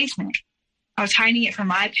parents' basement. I was hiding it from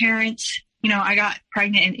my parents. You know, I got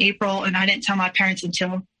pregnant in April and I didn't tell my parents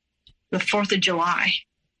until the 4th of July.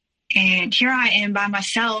 And here I am by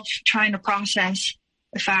myself trying to process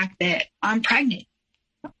the fact that I'm pregnant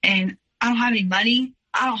and I don't have any money.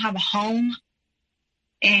 I don't have a home.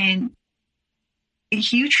 And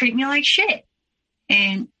he would treat me like shit.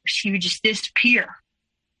 And she would just disappear.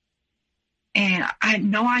 And I had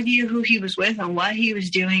no idea who he was with or what he was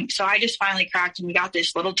doing. So I just finally cracked and we got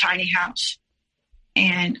this little tiny house.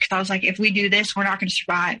 And because I was like, if we do this, we're not going to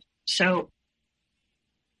survive. So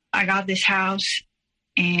I got this house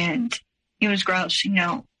and it was gross. You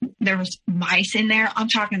know, there was mice in there. I'm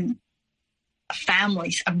talking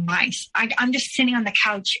families of mice. I'm just sitting on the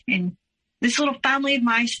couch and this little family of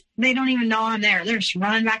mice, they don't even know I'm there. They're just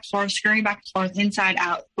running back and forth, scurrying back and forth, inside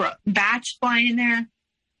out. Bats flying in there.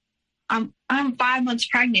 I'm 5 months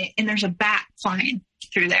pregnant and there's a bat flying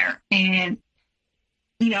through there. And,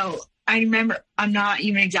 you know, I remember, I'm not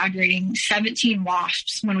even exaggerating, 17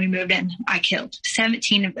 wasps when we moved in, I killed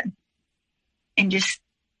 17 of them. And just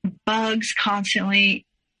bugs constantly,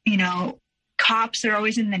 you know, cops are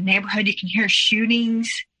always in the neighborhood. You can hear shootings.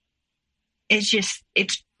 It's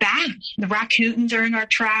bad. The raccoons are in our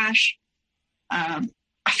trash. I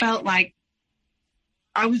felt like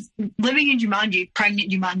I was living in Jumanji,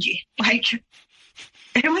 pregnant Jumanji. Like,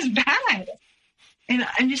 it was bad. And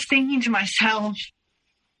I'm just thinking to myself,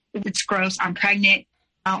 it's gross. I'm pregnant.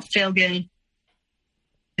 I don't feel good.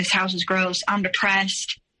 This house is gross. I'm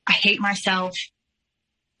depressed. I hate myself,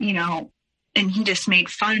 you know, and he just made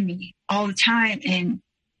fun of me all the time. And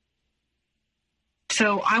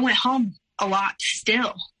so I went home a lot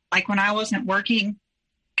still, like when I wasn't working,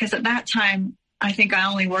 because at that time, I think I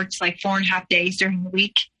only worked like 4.5 days during the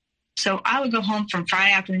week. So I would go home from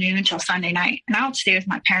Friday afternoon until Sunday night, and I would stay with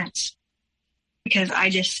my parents because I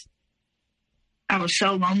was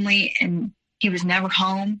so lonely and he was never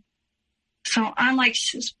home. So I'm like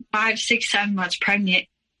 5, 6, 7 months pregnant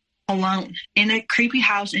alone in a creepy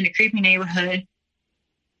house in a creepy neighborhood.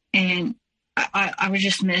 And I was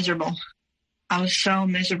just miserable. I was so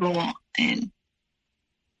miserable and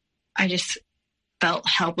I just felt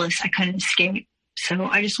helpless. I couldn't escape. So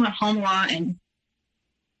I just went home a lot and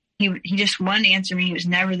he just wouldn't answer me. He was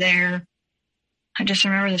never there. I just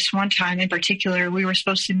remember this one time in particular, we were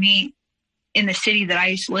supposed to meet in the city that I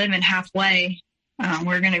used to live in halfway. We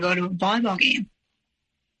were going to go to a volleyball game.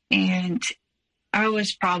 And I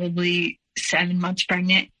was probably 7 months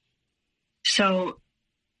pregnant. So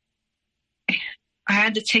I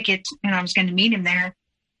had the ticket and I was going to meet him there.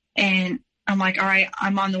 And I'm like, all right,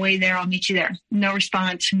 I'm on the way there. I'll meet you there. No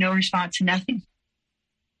response, nothing.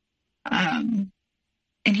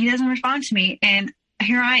 And he doesn't respond to me. And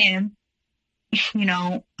here I am, you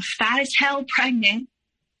know, fat as hell, pregnant,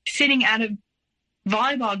 sitting at a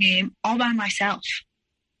volleyball game all by myself.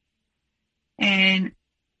 And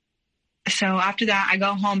so after that, I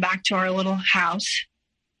go home back to our little house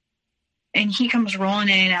and he comes rolling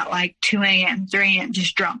in at like 2 a.m., 3 a.m.,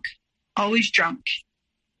 just drunk, always drunk.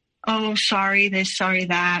 Oh, sorry this, sorry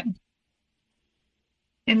that.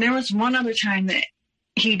 And there was one other time that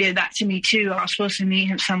he did that to me too. I was supposed to meet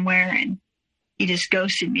him somewhere and he just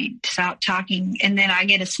ghosted me, stopped talking. And then I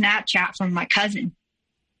get a Snapchat from my cousin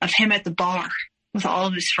of him at the bar with all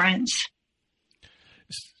of his friends.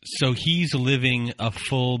 So he's living a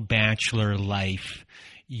full bachelor life.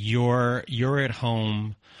 You're at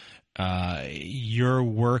home. You're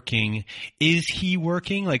working. Is he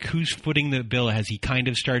working? Like, who's footing the bill? Has he kind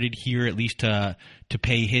of started here at least to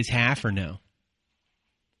pay his half or no?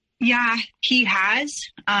 Yeah, he has.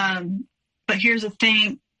 But here's the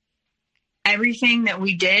thing. Everything that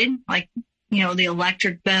we did, like, you know, the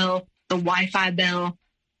electric bill, the Wi-Fi bill,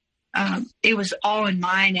 it was all in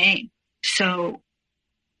my name. So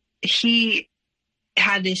he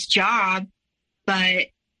had this job, but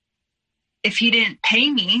if he didn't pay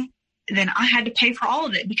me, then I had to pay for all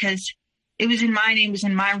of it because it was in my name, it was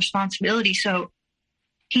in my responsibility. So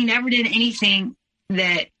he never did anything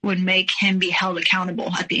that would make him be held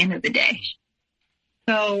accountable at the end of the day.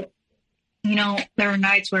 So, you know, there were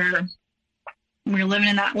nights where we were living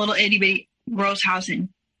in that little itty bitty gross house and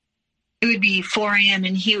it would be 4 a.m.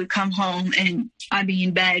 and he would come home and I'd be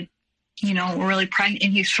in bed, you know, really pregnant,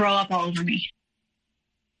 and he'd throw up all over me.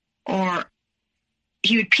 Or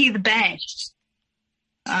he would pee the bed.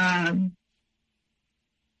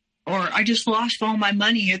 or I just lost all my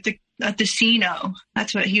money at the casino.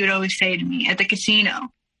 That's what he would always say to me, at the casino.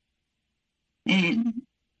 And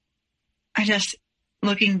I just,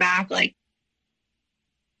 looking back, like,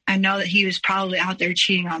 I know that he was probably out there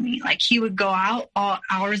cheating on me. Like, he would go out all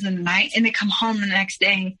hours of the night and then come home the next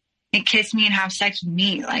day and kiss me and have sex with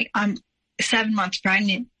me. Like, I'm 7 months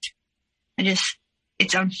pregnant.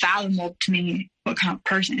 It's unfathomable to me what kind of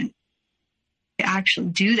person to actually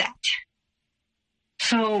do that.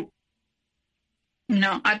 So,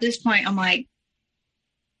 at this point, I'm like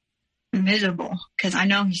miserable because I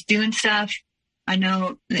know he's doing stuff. I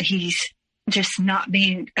know that he's just not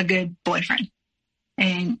being a good boyfriend.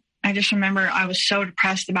 And I just remember I was so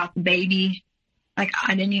depressed about the baby. Like,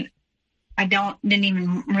 I didn't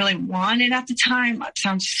even really want it at the time. That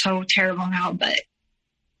sounds so terrible now, but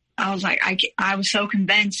I was like, I was so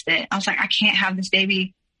convinced that I was like, I can't have this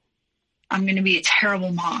baby. I'm going to be a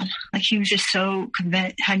terrible mom. Like, he was just so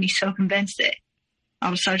convinced, had me so convinced that I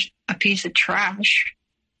was such a piece of trash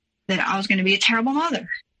that I was going to be a terrible mother.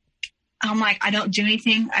 I'm like, I don't do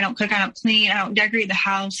anything. I don't cook. I don't clean. I don't decorate the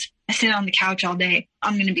house. I sit on the couch all day.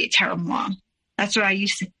 I'm going to be a terrible mom. That's what I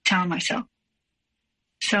used to tell myself.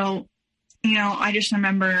 So, I just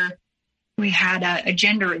remember we had a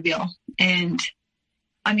gender reveal, and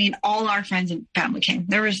I mean, all our friends and family came.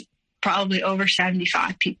 There was probably over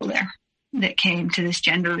 75 people there that came to this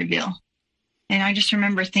gender reveal. And I just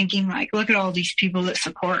remember thinking, like, look at all these people that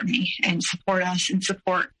support me and support us and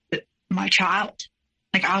support my child.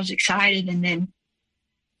 Like, I was excited. And then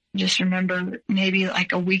just remember maybe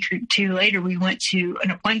like a week or two later, we went to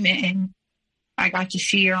an appointment and I got to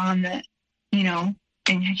see her on the,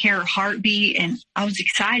 and hear her heartbeat. And I was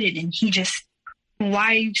excited. And he just,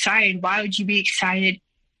 why are you excited? Why would you be excited?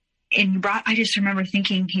 And I just remember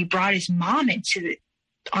thinking he brought his mom into the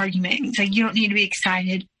argument. He's like, you don't need to be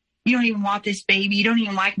excited. You don't even want this baby. You don't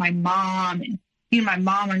even like my mom. And you and my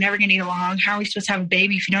mom are never going to get along. How are we supposed to have a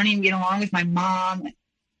baby if you don't even get along with my mom?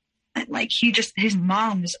 And like, his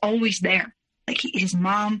mom was always there. Like, his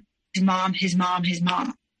mom. So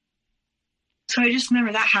I just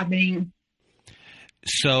remember that happening.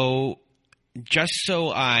 So just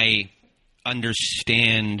so I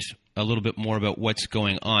understand a little bit more about what's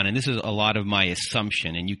going on, and this is a lot of my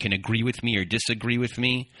assumption, and you can agree with me or disagree with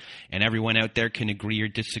me, and everyone out there can agree or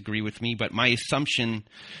disagree with me, but my assumption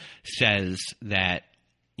says that,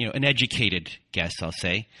 an educated guess, I'll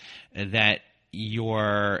say, that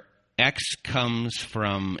your ex comes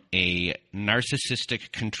from a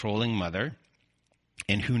narcissistic, controlling mother,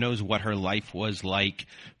 and who knows what her life was like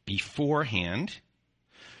beforehand,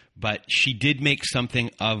 but she did make something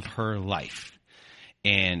of her life.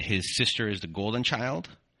 And his sister is the golden child.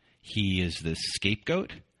 He is the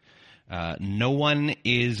scapegoat. No one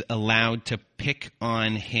is allowed to pick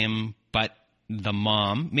on him but the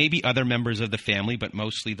mom, maybe other members of the family, but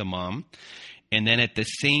mostly the mom. And then at the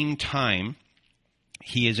same time,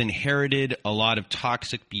 he has inherited a lot of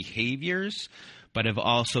toxic behaviors, but have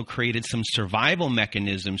also created some survival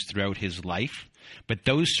mechanisms throughout his life. But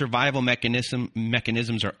those survival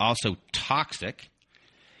mechanisms are also toxic.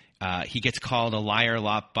 He gets called a liar a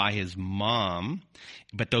lot by his mom,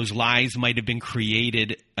 but those lies might have been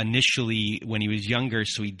created initially when he was younger,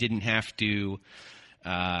 so he didn't have to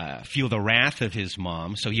feel the wrath of his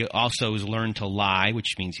mom. So he also has learned to lie,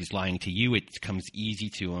 which means he's lying to you. It comes easy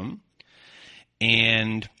to him.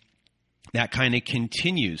 And that kind of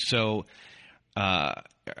continues. So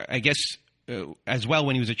I guess as well,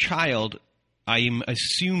 when he was a child, I am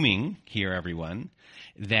assuming here, everyone,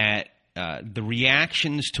 that the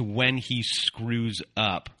reactions to when he screws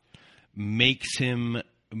up makes him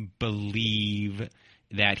believe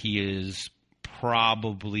that he is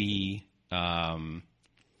probably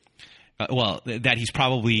that he's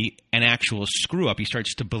probably an actual screw up. He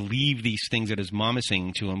starts to believe these things that his mom is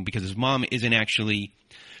saying to him because his mom isn't actually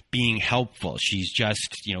being helpful. She's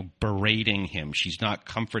just, berating him. She's not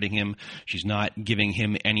comforting him. She's not giving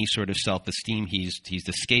him any sort of self-esteem. He's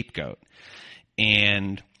the scapegoat.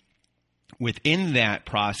 And within that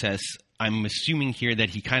process, I'm assuming here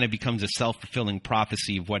that he kind of becomes a self-fulfilling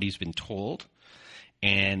prophecy of what he's been told.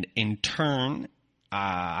 And in turn,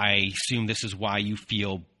 I assume this is why you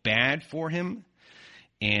feel bad for him.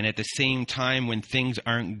 And at the same time, when things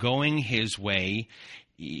aren't going his way,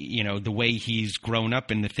 the way he's grown up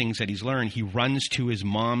and the things that he's learned, he runs to his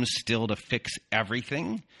mom still to fix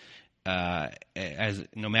everything, as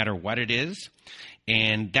no matter what it is.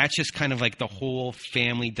 And that's just kind of like the whole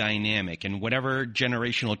family dynamic. And whatever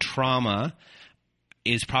generational trauma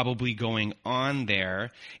is probably going on there,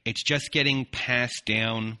 it's just getting passed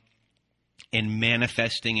down and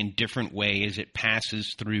manifesting in different ways. It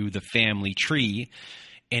passes through the family tree.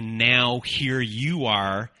 And now here you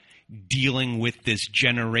are dealing with this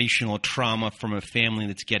generational trauma from a family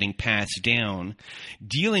that's getting passed down,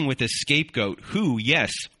 dealing with a scapegoat who,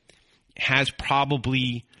 yes, has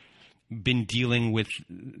probably been dealing with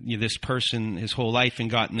this person his whole life and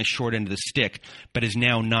gotten the short end of the stick, but is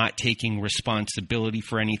now not taking responsibility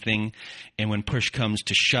for anything. And when push comes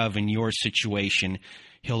to shove in your situation,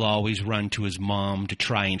 he'll always run to his mom to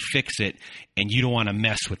try and fix it, and you don't want to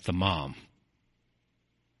mess with the mom.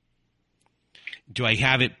 Do I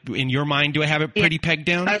have it in your mind? Do I have it pretty pegged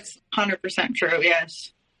down? That's 100% true,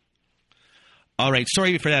 yes. All right.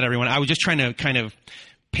 Sorry for that, everyone. I was just trying to kind of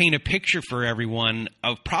paint a picture for everyone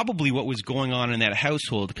of probably what was going on in that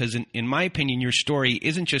household, because in my opinion, your story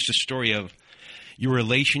isn't just a story of your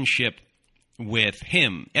relationship with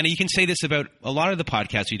him. And you can say this about a lot of the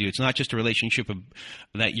podcasts you do. It's not just a relationship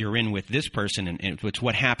that you're in with this person and it's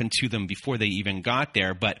what happened to them before they even got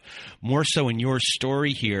there, but more so in your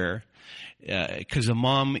story here, because the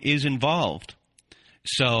mom is involved.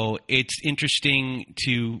 So it's interesting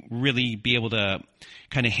to really be able to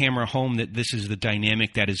kind of hammer home that this is the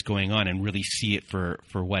dynamic that is going on and really see it for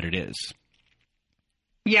what it is.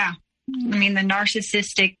 Yeah. I mean, the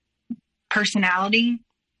narcissistic personality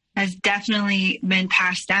has definitely been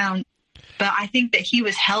passed down, but I think that he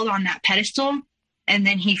was held on that pedestal and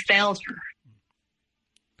then he failed her.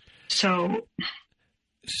 So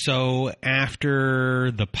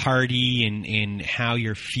after the party and how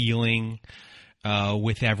you're feeling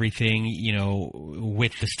with everything,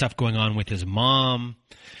 with the stuff going on with his mom,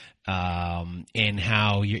 and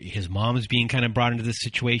how his mom is being kind of brought into this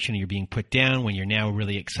situation, and you're being put down when you're now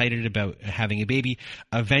really excited about having a baby.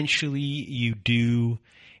 Eventually, you do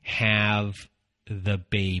have the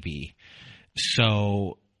baby.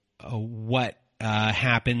 So what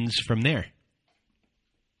happens from there?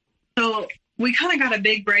 So we kind of got a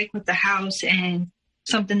big break with the house, and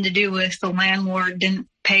something to do with the landlord didn't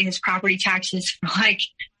pay his property taxes for like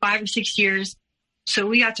 5 or 6 years. So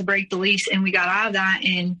we got to break the lease and we got out of that,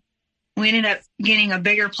 and we ended up getting a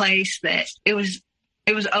bigger place that it was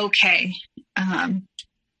okay.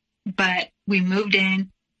 But we moved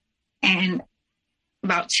in, and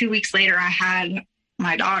about 2 weeks later I had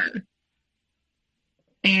my daughter.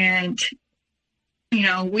 And,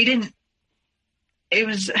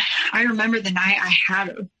 I remember the night I had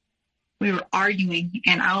her, we were arguing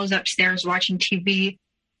and I was upstairs watching TV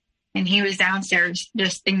and he was downstairs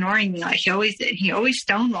just ignoring me like he always did. He always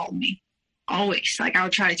stonewalled me. Always. Like I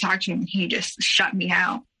would try to talk to him. He just shut me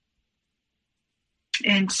out.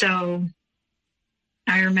 And so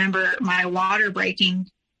I remember my water breaking,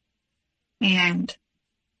 and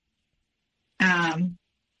I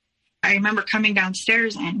remember coming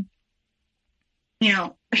downstairs and,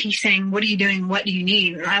 he's saying, "What are you doing? What do you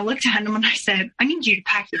need?" And I looked at him and I said, "I need you to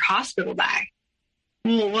pack your hospital bag."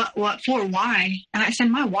 "Well, what for? Why?" And I said,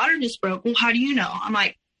 "My water just broke." "Well, how do you know?" I'm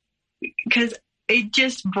like, "Because it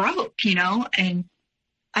just broke, And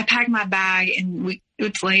I packed my bag, and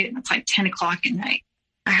it's late, and it's like 10 o'clock at night.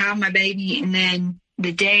 I have my baby, and then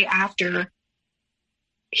the day after,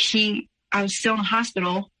 I was still in the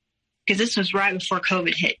hospital because this was right before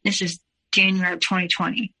COVID hit. This is January of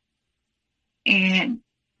 2020. And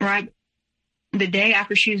right the day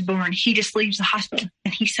after she was born, he just leaves the hospital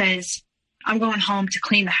and he says, "I'm going home to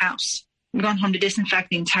clean the house. I'm going home to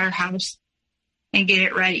disinfect the entire house and get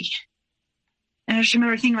it ready." And I just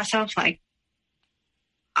remember thinking to myself, like,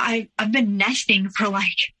 I've been nesting for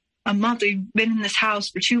like a month. We've been in this house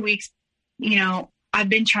for 2 weeks. I've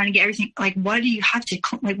been trying to get everything. Like, what do you have to,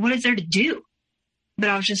 like, what is there to do? But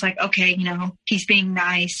I was just like, okay, he's being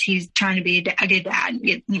nice. He's trying to be a good dad,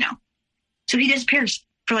 So he disappears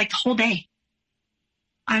for like the whole day.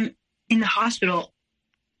 I'm in the hospital,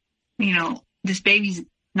 this baby's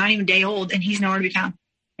not even a day old and he's nowhere to be found.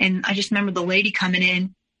 And I just remember the lady coming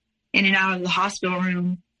in and out of the hospital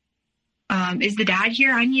room. "Is the dad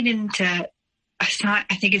here? I need him to,"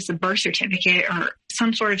 I think it's a birth certificate or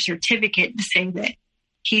some sort of certificate to say that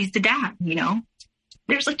he's the dad,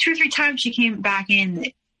 There's like 2 or 3 times she came back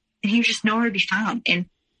in and he was just nowhere to be found. And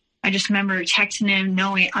I just remember texting him,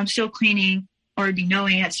 knowing I'm still cleaning, or it'd be no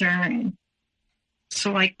answer. And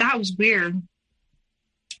so like, that was weird.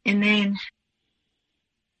 And then,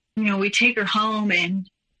 we take her home, and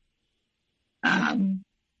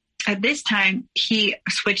at this time he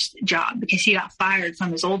switched job because he got fired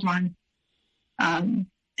from his old one.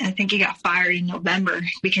 I think he got fired in November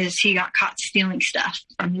because he got caught stealing stuff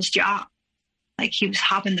from his job. Like he was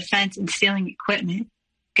hopping the fence and stealing equipment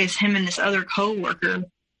because him and this other coworker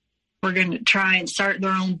were going to try and start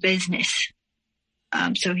their own business.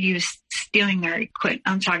 So he was stealing their equipment.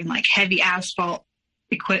 I'm talking like heavy asphalt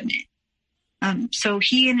equipment. So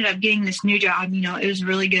he ended up getting this new job. It was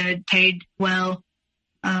really good, paid well.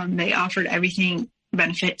 They offered everything,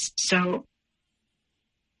 benefits. So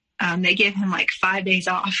they gave him like 5 days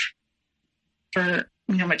off for,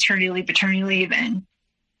 maternity leave, paternity leave. And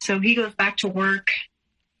so he goes back to work.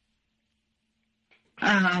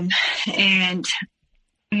 And,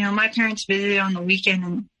 my parents visited on the weekend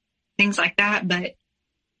and things like that. But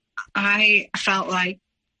I felt like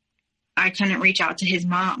I couldn't reach out to his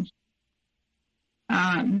mom.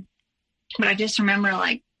 But I just remember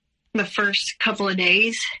like the first couple of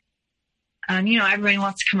days, everybody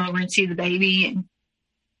wants to come over and see the baby.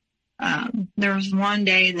 And there was one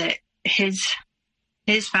day that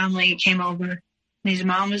his family came over, and his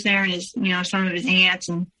mom was there, and some of his aunts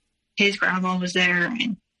and his grandma was there,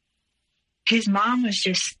 and his mom was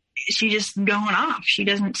just going off. She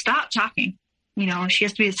doesn't stop talking. She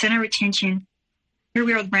has to be the center of attention. Here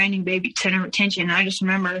we are with a brand new baby, center of attention. And I just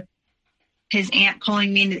remember his aunt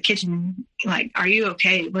pulling me into the kitchen, like, "Are you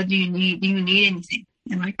okay? What do you need? Do you need anything?"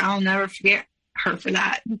 And like, I'll never forget her for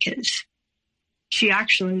that, because she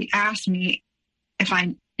actually asked me if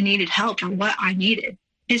I needed help or what I needed.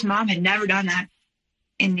 His mom had never done that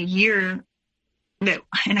in the year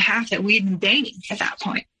and a half that we'd been dating at that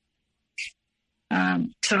point.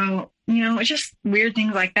 So, it's just weird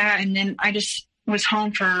things like that. And then I just was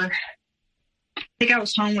home I think I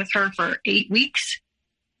was home with her for 8 weeks.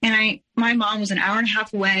 And my mom was an hour and a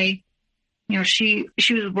half away. She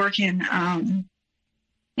was working. And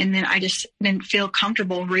then I just didn't feel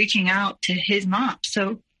comfortable reaching out to his mom.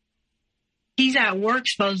 So he's at work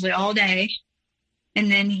supposedly all day. And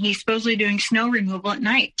then he's supposedly doing snow removal at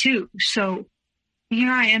night too. So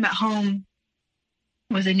here I am at home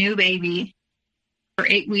with a new baby for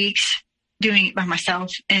 8 weeks, doing it by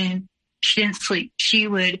myself. And she didn't sleep. She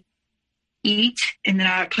would eat, and then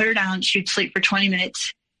I would put her down. She'd sleep for 20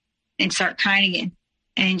 minutes and start crying again.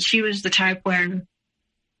 And she was the type where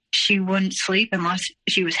she wouldn't sleep unless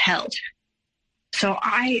she was held. So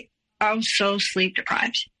I was so sleep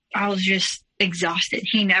deprived. I was just exhausted.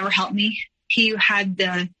 He never helped me. He had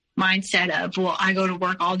the mindset of, well, I go to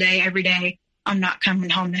work all day, every day. I'm not coming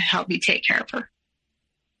home to help you take care of her.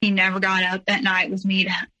 He never got up at night with me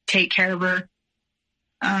to take care of her.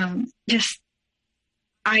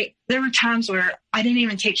 There were times where I didn't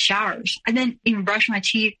even take showers. I didn't even brush my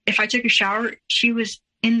teeth. If I took a shower, she was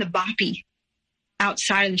in the boppy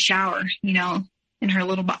outside of the shower, in her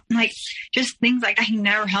little like just things like that. He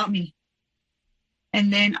never helped me.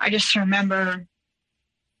 And then I just remember,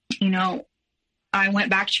 I went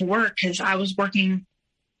back to work because I was working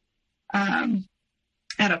at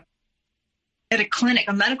a clinic,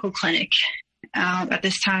 a medical clinic at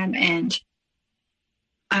this time. And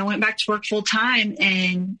I went back to work full time,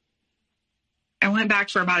 and I went back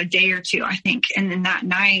for about a day or two, I think. And then that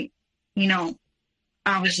night,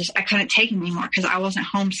 I couldn't take it anymore because I wasn't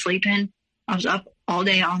home sleeping. I was up all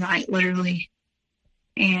day, all night, literally.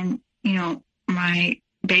 And, my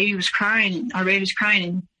baby was crying, our baby was crying,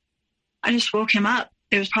 and I just woke him up.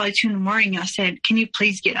 It was probably 2 a.m. And I said, "Can you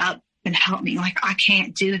please get up and help me? Like, I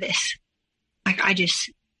can't do this." Like, I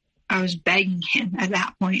was begging him at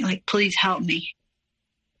that point, like, "Please help me."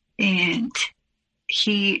 And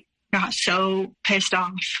he got so pissed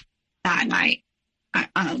off that night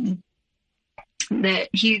that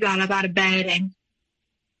he got up out of bed and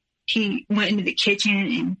he went into the kitchen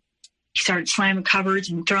and he started slamming cupboards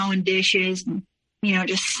and throwing dishes and,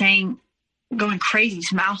 just going crazy.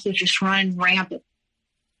 His mouth was just running rampant.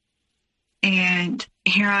 And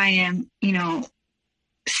here I am,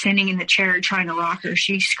 sitting in the chair trying to rock her.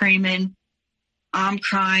 She's screaming. I'm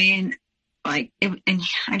crying. And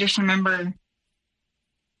I just remember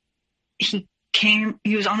he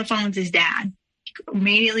was on the phone with his dad. He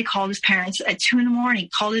immediately called his parents at 2 a.m,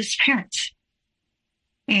 called his parents.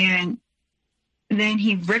 And then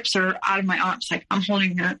he rips her out of my arms. Like, I'm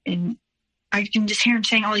holding her, and I can just hear him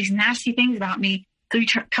saying all these nasty things about me. So he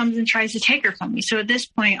comes and tries to take her from me. So at this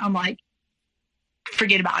point, I'm like,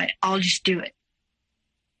 forget about it. I'll just do it.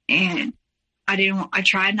 And I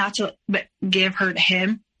tried not to, but give her to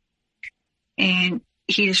him. And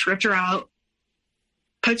he just ripped her out,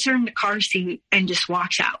 puts her in the car seat, and just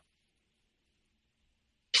walks out.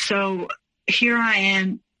 So here I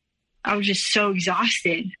am. I was just so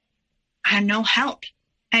exhausted. I had no help.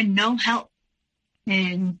 And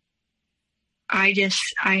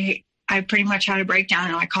I pretty much had a breakdown,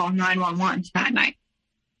 and I called 911 that night.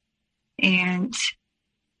 And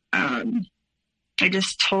I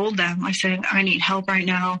just told them, I said, "I need help right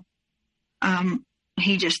now.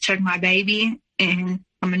 He just took my baby, and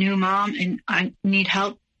I'm a new mom, and I need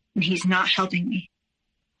help, and he's not helping me."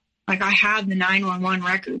 Like, I have the 911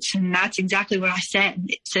 records, and that's exactly what I said.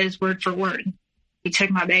 It says word for word. He took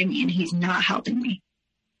my baby, and he's not helping me.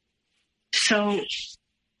 So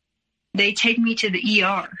they take me to the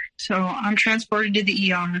ER. So I'm transported to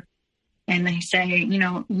the ER, and they say, you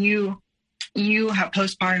know, you have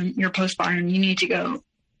postpartum, you're postpartum, you need to go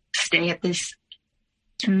stay at this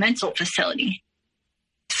mental facility.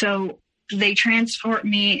 So they transport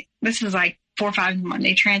me. This is like 4 or 5 in the morning.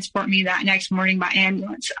 They transport me that next morning by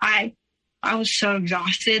ambulance. I was so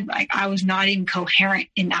exhausted. Like, I was not even coherent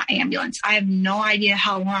in that ambulance. I have no idea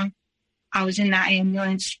how long I was in that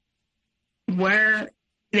ambulance, where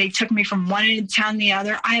they took me from one end of town to the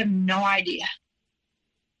other. I have no idea.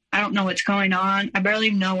 I don't know what's going on. I barely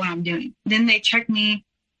even know what I'm doing. Then they check me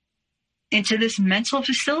into this mental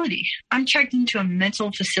facility. I'm checked into a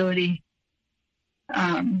mental facility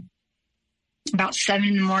about 7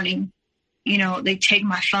 in the morning. You know, they take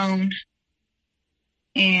my phone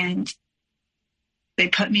and they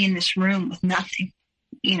put me in this room with nothing,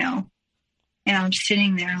 you know, and I'm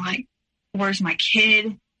sitting there like, where's my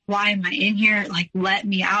kid? Why am I in here? Like, let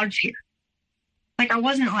me out of here. Like, I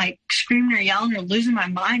wasn't like screaming or yelling or losing my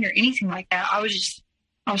mind or anything like that. I was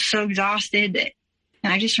so exhausted that,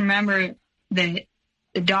 and I just remember the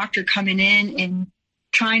doctor coming in and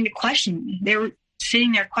trying to question me. They were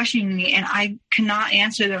sitting there questioning me, and I could not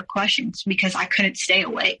answer their questions because I couldn't stay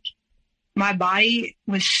awake. My body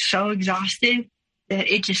was so exhausted that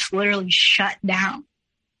it just literally shut down.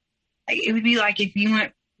 Like, it would be like if you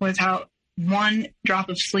went without one drop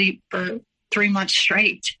of sleep for 3 months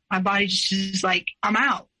straight. My body just is like, I'm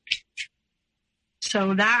out.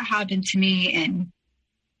 So that happened to me, and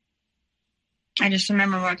I just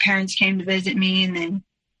remember my parents came to visit me, and then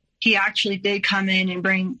he actually did come in and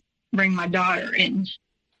bring my daughter in.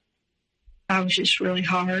 That was just really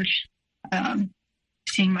hard.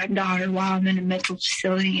 Seeing my daughter while I'm in a mental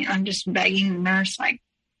facility, and I'm just begging the nurse, like,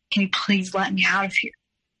 can you please let me out of here?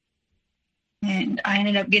 And I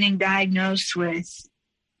ended up getting diagnosed with,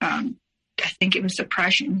 I think it was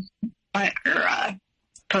depression, or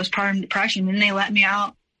postpartum depression. And they let me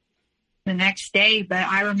out the next day. But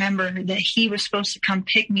I remember that he was supposed to come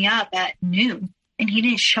pick me up at noon, and he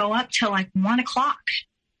didn't show up till like 1 o'clock.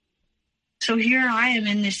 So here I am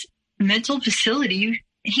in this mental facility.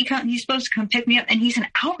 He's supposed to come pick me up, and he's an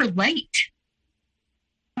hour late.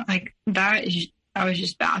 Like, that was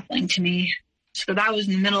just baffling to me. So that was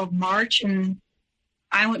in the middle of March, and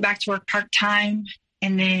I went back to work part-time,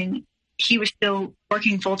 and then he was still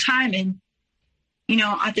working full-time. And, you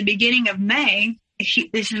know, at the beginning of May,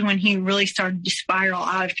 this is when he really started to spiral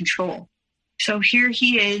out of control. So here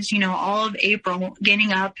he is, you know, all of April,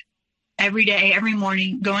 getting up every day, every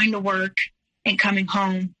morning, going to work and coming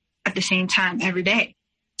home at the same time every day,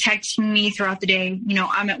 texting me throughout the day. You know,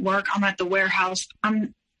 I'm at work, I'm at the warehouse,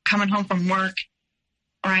 I'm coming home from work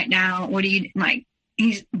right now. What do you like?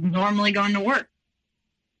 He's normally going to work.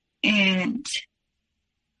 And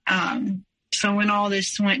so when all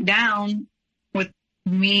this went down with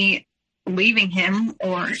me leaving him,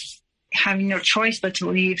 or having no choice but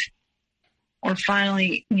to leave, or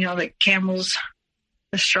finally, you know, the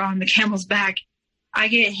straw in the camel's back, I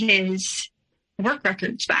get his work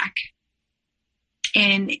records back.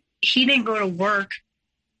 And he didn't go to work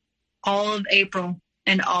all of April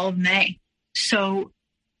and all of May. So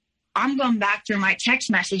I'm going back through my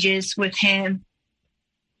text messages with him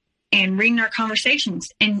and reading our conversations,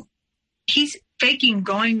 and he's faking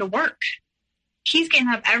going to work. He's getting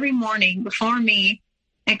up every morning before me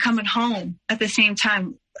and coming home at the same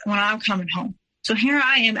time when I'm coming home. So here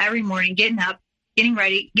I am every morning, getting up, getting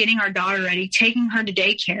ready, getting our daughter ready, taking her to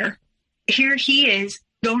daycare. Here he is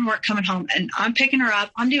going to work, coming home, and I'm picking her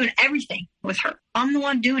up. I'm doing everything with her. I'm the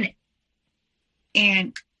one doing it.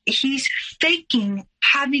 And he's faking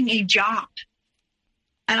having a job.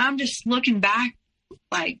 And I'm just looking back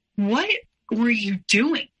like, what were you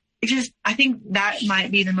doing? I think that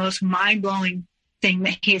might be the most mind-blowing thing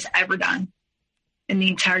that he has ever done in the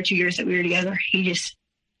entire 2 years that we were together. He just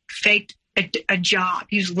faked a job.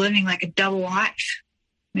 He was living like a double life.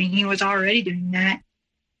 I mean, he was already doing that.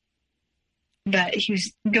 But he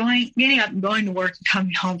was getting up and going to work and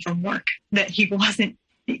coming home from work. That he wasn't,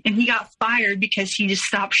 and he got fired because he just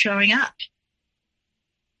stopped showing up.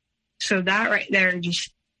 So that right there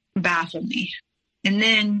just baffled me. And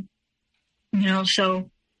then, you know,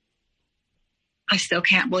 so I still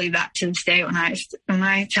can't believe that to this day. When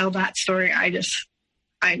I tell that story,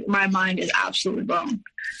 my mind is absolutely blown.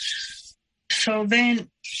 So then,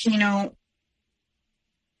 you know,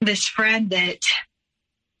 this friend that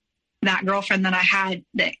girlfriend that I had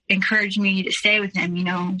that encouraged me to stay with him, you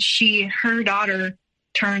know, her daughter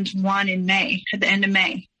turns 1 in May, at the end of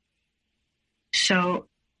May. So,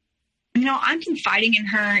 I'm confiding in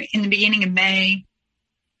her in the beginning of May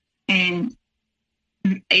and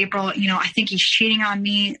April. I think he's cheating on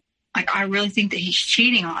me. Like, I really think that he's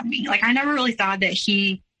cheating on me. Like, I never really thought that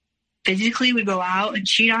he physically would go out and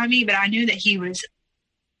cheat on me, but I knew that he was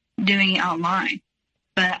doing it online.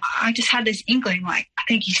 But I just had this inkling, like, I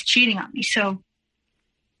think he's cheating on me. So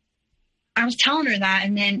I was telling her that.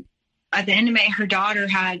 And then at the end of May, her daughter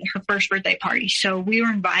had her first birthday party. So we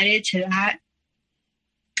were invited to that.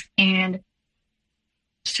 And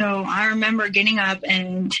so I remember getting up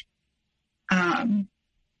and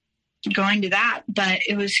going to that. But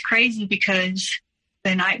it was crazy because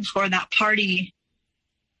the night before that party,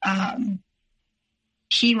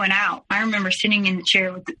 he went out. I remember sitting in the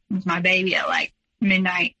chair with my baby at like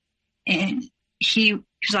midnight, and he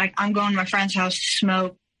was like, I'm going to my friend's house to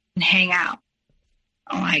smoke and hang out.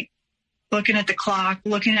 I'm like looking at the clock,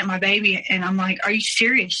 looking at my baby, and I'm like, are you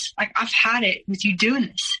serious? Like, I've had it with you doing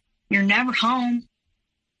this. You're never home.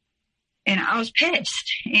 And I was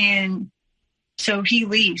pissed. And so he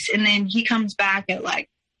leaves, and then he comes back at like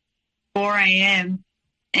 4 a.m.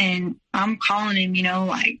 and I'm calling him,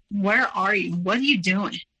 like, where are you? What are you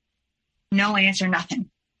doing? No answer, nothing.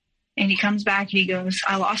 And he comes back and he goes,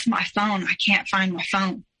 I lost my phone. I can't find my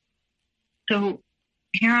phone. So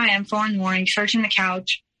here I am, 4 a.m, searching the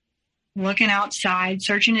couch, looking outside,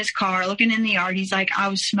 searching his car, looking in the yard. He's like, I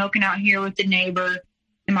was smoking out here with the neighbor.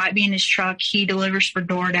 It might be in his truck. He delivers for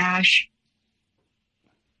DoorDash.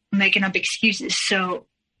 Making up excuses. So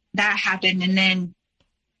that happened. And then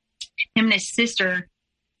him and his sister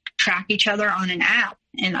track each other on an app.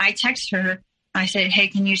 And I text her. I said, hey,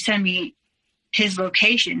 can you send me his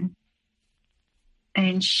location?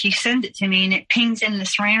 And she sends it to me, and it pings in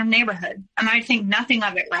this random neighborhood. And I think nothing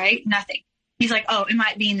of it, right? Nothing. He's like, oh, it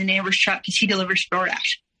might be in the neighbor's truck because he delivers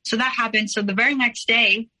DoorDash. So that happened. So the very next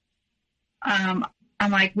day, I'm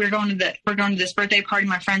like, we're going to this birthday party,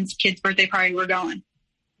 my friend's kid's birthday party. We're going.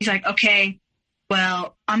 He's like, okay,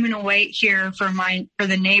 well, I'm going to wait here for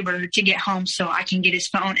the neighbor to get home so I can get his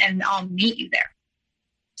phone, and I'll meet you there.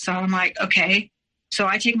 So I'm like, okay. So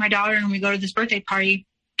I take my daughter and we go to this birthday party,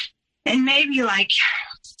 and maybe like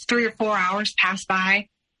 3 or 4 hours pass by,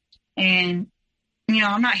 and,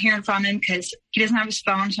 I'm not hearing from him because he doesn't have his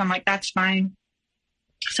phone. So I'm like, that's fine.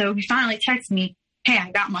 So he finally texts me, hey,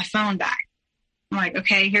 I got my phone back. I'm like,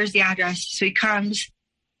 okay, here's the address. So he comes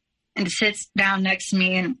and sits down next to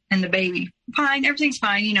me and the baby. Fine, everything's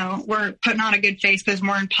fine. We're putting on a good face because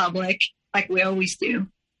we're in public like we always do.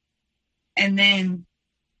 And then,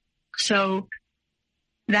 so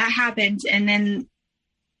that happened. And then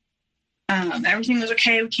everything was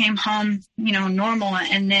okay. We came home, normal.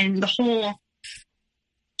 And then the whole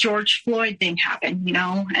George Floyd thing happened,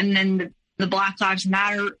 and then the Black Lives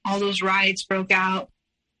Matter, all those riots broke out.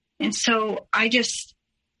 And so I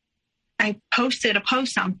posted a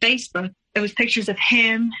post on Facebook. It was pictures of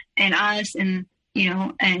him and us, and,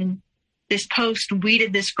 and this post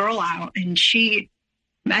weeded this girl out, and she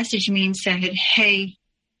messaged me and said, hey,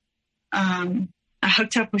 I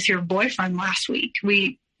hooked up with your boyfriend last week.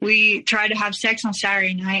 We tried to have sex on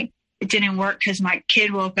Saturday night. It didn't work because my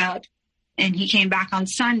kid woke up, and he came back on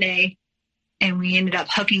Sunday, and we ended up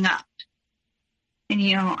hooking up. And,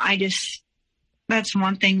 that's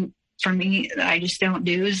one thing for me that I just don't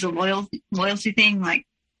do, is the loyalty thing. Like,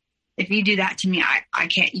 if you do that to me,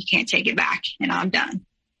 you can't take it back, and I'm done.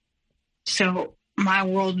 So my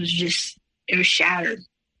world was it was shattered.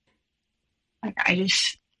 Like, I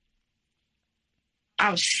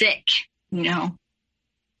was sick, and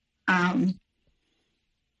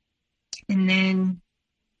then,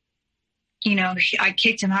 I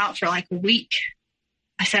kicked him out for like a week.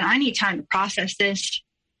 I said, I need time to process this.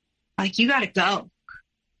 Like, you got to go.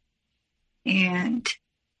 And,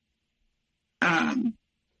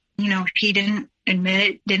 he didn't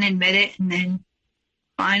admit it. And then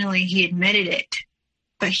finally he admitted it,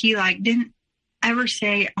 but he didn't ever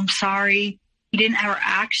say, I'm sorry. He didn't ever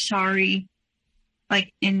act sorry.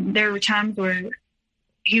 And there were times where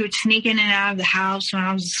he would sneak in and out of the house when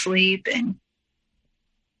I was asleep and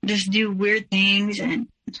just do weird things and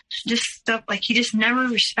just stuff. Like, he just never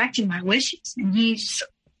respected my wishes, and he's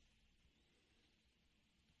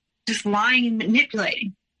just lying and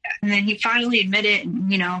manipulating. And then he finally admitted,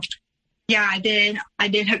 and, yeah, I did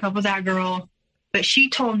hook up with that girl, but she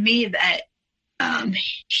told me that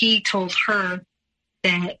he told her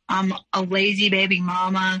that I'm a lazy baby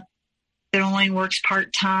mama that only works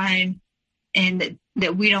part-time, and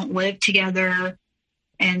that we don't live together,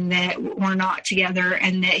 and that we're not together,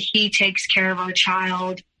 and that he takes care of our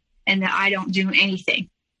child, and that I don't do anything,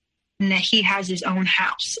 and that he has his own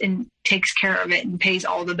house and takes care of it and pays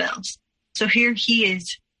all the bills. So here he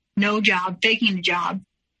is, no job, faking a job,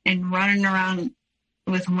 and running around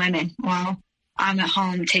with women while I'm at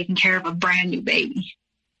home taking care of a brand new baby.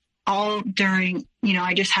 All during,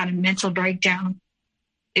 I just had a mental breakdown.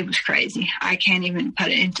 It was crazy. I can't even put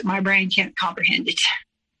it into, my brain can't comprehend it.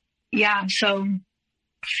 Yeah, so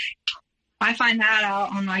I find that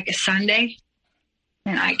out on like a Sunday,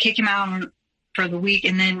 and I kick him out for the week.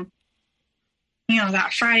 And then,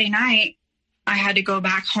 that Friday night, I had to go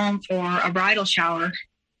back home for a bridal shower.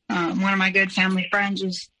 One of my good family friends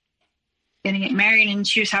was going to get married, and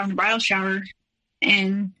she was having a bridal shower.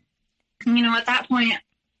 And, at that point,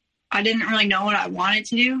 I didn't really know what I wanted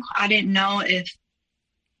to do. I didn't know if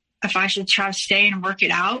I should try to stay and work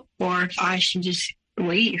it out or if I should just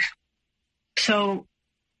leave. So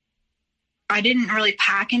I didn't really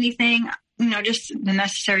pack anything, just the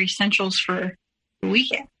necessary essentials for the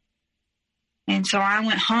weekend. And so I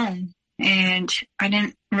went home, and I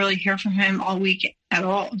didn't really hear from him all week at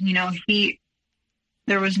all.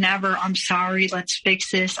 There was never, I'm sorry, let's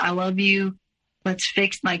fix this, I love you, let's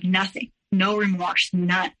fix, like nothing, no remorse,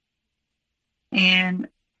 none. And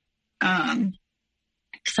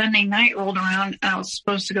Sunday night rolled around, and I was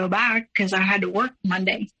supposed to go back because I had to work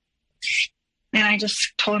Monday. And I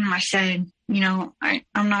just told him, I said, I'm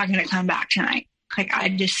not going to come back tonight. Like, I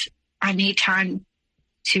need time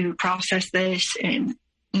to process this and,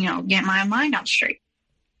 get my mind out straight.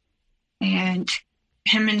 And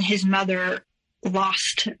him and his mother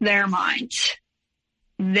lost their minds.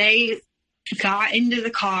 They got into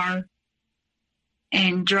the car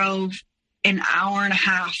and drove an hour and a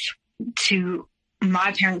half to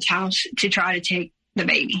my parents' house to try to take the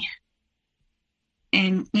baby.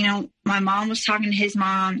 And, my mom was talking to his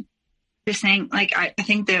mom, just saying, like, I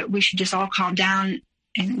think that we should just all calm down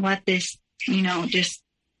and let this,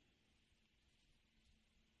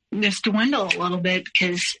 just dwindle a little bit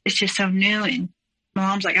because it's just so new. And my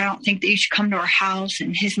mom's like, I don't think that you should come to our house.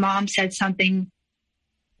 And his mom said something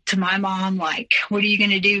to my mom, like, what are you going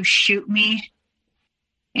to do? Shoot me?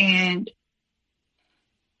 And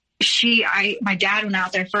my dad went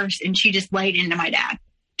out there first, and she just laid into my dad,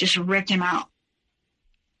 just ripped him out.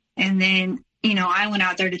 And then, I went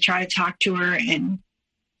out there to try to talk to her, and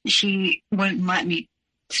she wouldn't let me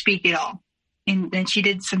speak at all. And then she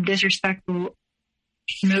did some disrespectful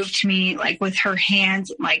move to me, like with her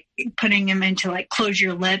hands, like putting them into like, close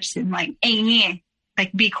your lips and like, amen,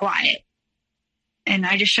 like be quiet. And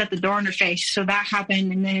I just shut the door in her face. So that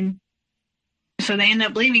happened. And then, so they ended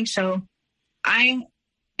up leaving. So I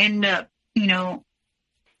ended up,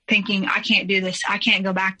 thinking, I can't do this. I can't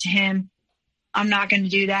go back to him. I'm not going to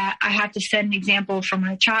do that. I have to set an example for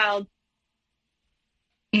my child,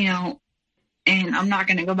 and I'm not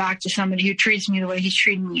going to go back to somebody who treats me the way he's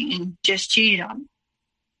treating me and just cheated on me.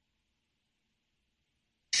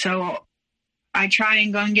 So I try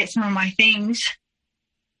and go and get some of my things,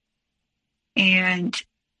 and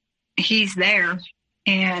he's there.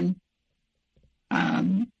 And,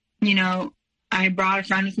 I brought a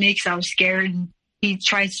friend with me because I was scared. And he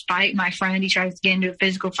tries to fight my friend. He tries to get into a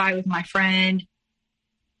physical fight with my friend,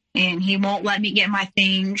 and he won't let me get my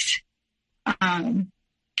things.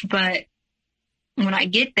 But when I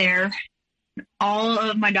get there, all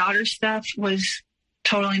of my daughter's stuff was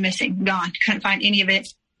totally missing, gone. Couldn't find any of it.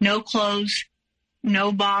 No clothes,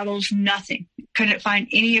 no bottles, nothing. Couldn't find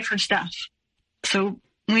any of her stuff. So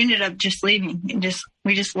we ended up just leaving, and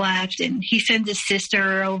we just left. And he sends his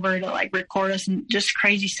sister over to like record us and just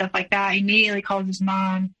crazy stuff like that. He immediately calls his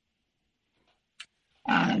mom.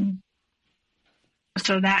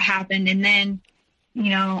 So that happened. And then,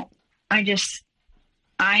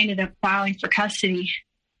 I ended up filing for custody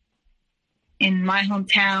in my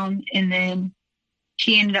hometown. And then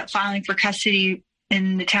he ended up filing for custody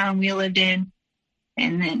in the town we lived in.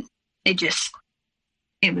 And then it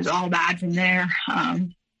was all bad from there.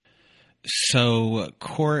 So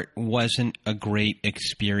court wasn't a great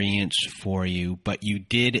experience for you, but you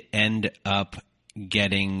did end up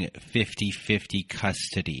getting 50-50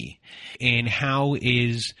 custody. And how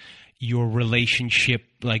is your relationship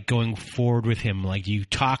like going forward with him? Like, do you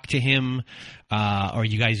talk to him? Are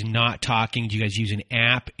you guys not talking? Do you guys use an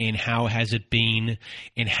app? And how has it been?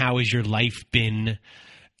 And how has your life been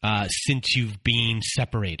since you've been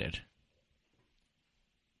separated?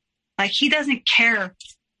 Like, he doesn't care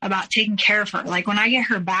about taking care of her. Like, when I get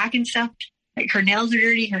her back and stuff, like, her nails are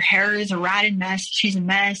dirty, her hair is a rotted mess, she's a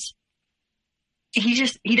mess. He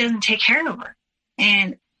doesn't take care of her.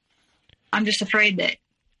 And I'm just afraid that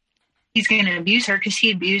he's going to abuse her because he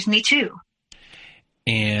abused me too.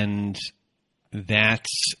 And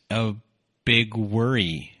that's a big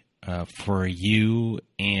worry for you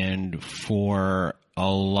and for a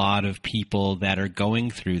lot of people that are going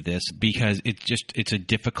through this, because it's a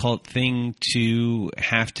difficult thing to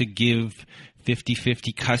have to give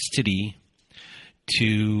 50-50 custody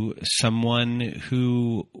to someone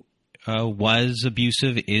who was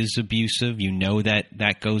abusive, is abusive. You know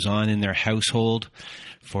that goes on in their household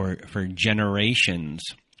for generations.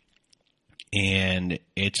 And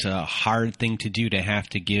it's a hard thing to do, to have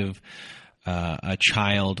to give a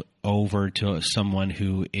child over to someone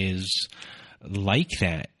who is like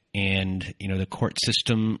that. And, the court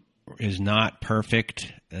system is not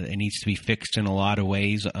perfect. It needs to be fixed in a lot of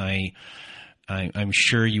ways. I'm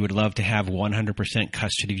sure you would love to have 100%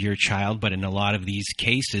 custody of your child, but in a lot of these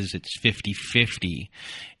cases, it's 50-50.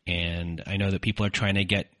 And I know that people are trying to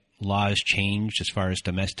get laws changed as far as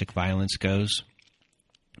domestic violence goes.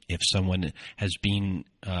 If someone has been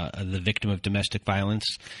the victim of domestic violence,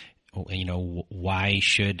 why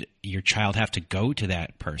should your child have to go to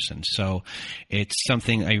that person? So it's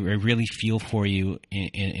something I really feel for you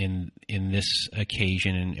in this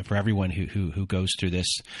occasion, and for everyone who goes through this.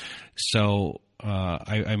 So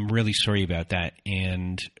I'm really sorry about that.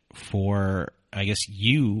 And for, I guess,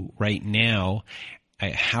 you right now,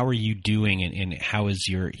 how are you doing, and how has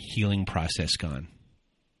your healing process gone?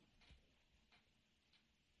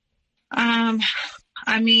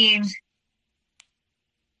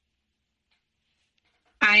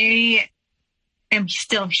 I am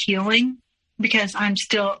still healing because I'm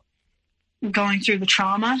still going through the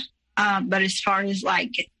trauma. But as far as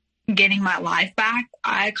like getting my life back,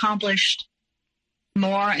 I accomplished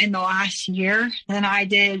more in the last year than I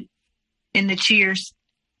did in the 2 years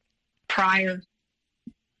prior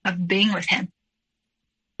of being with him.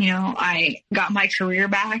 I got my career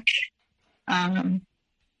back.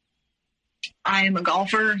 I am a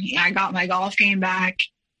golfer. I got my golf game back.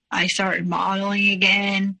 I started modeling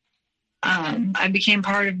again. I became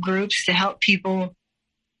part of groups to help people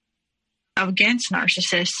against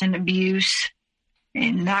narcissists and abuse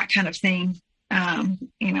and that kind of thing. I've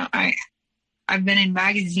been in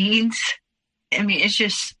magazines.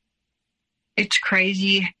 It's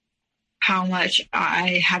crazy how much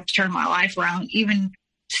I have turned my life around, even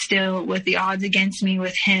still with the odds against me,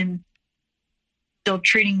 with him still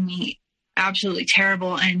treating me absolutely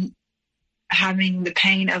terrible and having the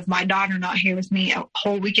pain of my daughter not here with me a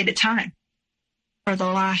whole week at a time for the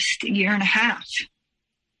last year and a half,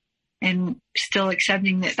 and still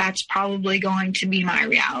accepting that that's probably going to be my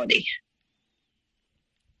reality.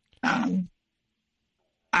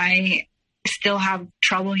 I still have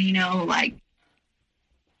trouble, like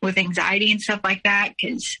with anxiety and stuff like that,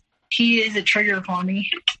 because he is a trigger for me.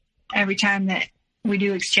 Every time that we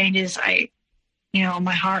do exchanges,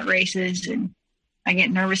 my heart races and I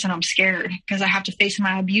get nervous and I'm scared because I have to face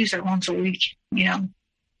my abuser once a week,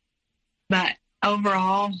 But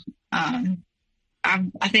overall, I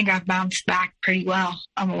think I've bounced back pretty well.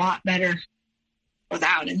 I'm a lot better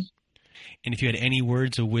without him. And if you had any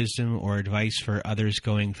words of wisdom or advice for others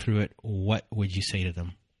going through it, what would you say to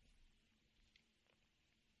them?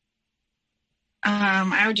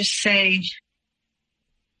 I would just say,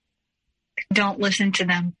 don't listen to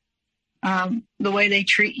them. The way they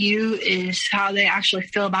treat you is how they actually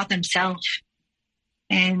feel about themselves.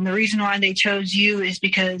 And the reason why they chose you is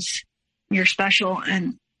because you're special,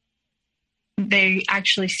 and they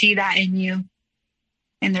actually see that in you.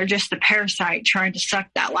 And they're just a parasite trying to suck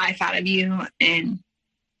that life out of you, and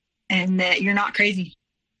that you're not crazy.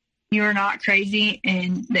 You're not crazy,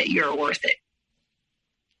 and that you're worth it.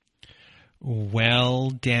 Well,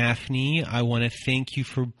 Daphne, I want to thank you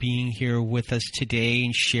for being here with us today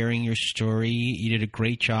and sharing your story. You did a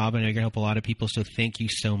great job, and you're going to help a lot of people, so thank you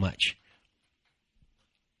so much.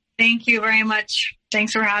 Thank you very much.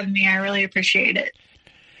 Thanks for having me. I really appreciate it.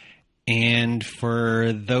 And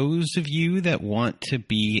for those of you that want to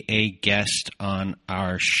be a guest on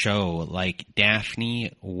our show, like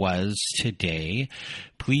Daphne was today,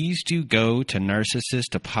 please do go to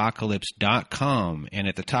narcissistapocalypse.com. And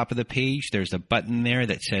at the top of the page, there's a button there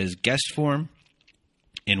that says guest form.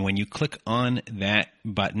 And when you click on that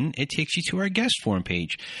button, it takes you to our guest form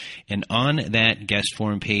page. And on that guest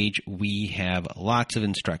form page, we have lots of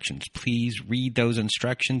instructions. Please read those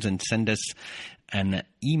instructions and send us an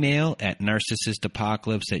email at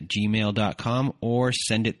narcissistapocalypse@gmail.com, or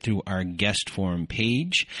send it through our guest form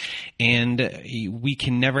page. And we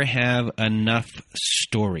can never have enough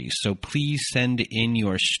stories. So please send in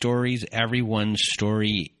your stories. Everyone's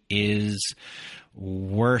story is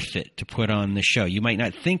worth it to put on the show. You might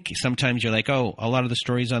not think, sometimes you're like, oh, a lot of the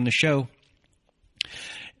stories on the show,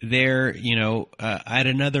 they're, at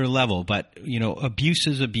another level, but, abuse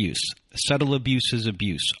is abuse. Subtle abuse is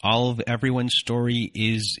abuse. Everyone's story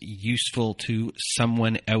is useful to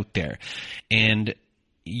someone out there. And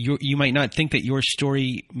you might not think that your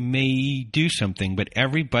story may do something, but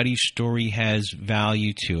everybody's story has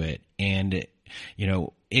value to it. And,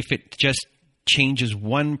 if it just changes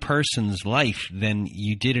one person's life, then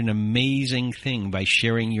you did an amazing thing by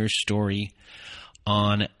sharing your story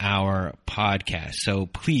on our podcast. So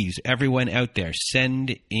please, everyone out there,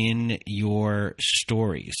 send in your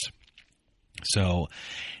stories. So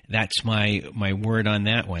that's my word on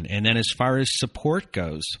that one. And then as far as support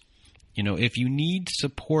goes, if you need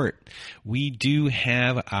support, we do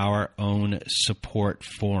have our own support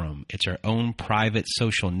forum. It's our own private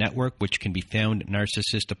social network, which can be found at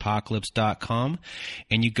narcissistapocalypse.com.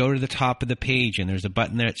 And you go to the top of the page, and there's a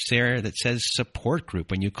button that's there that says support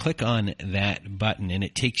group. And you click on that button, and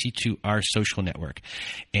it takes you to our social network.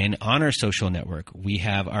 And on our social network, we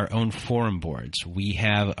have our own forum boards. We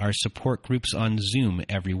have our support groups on Zoom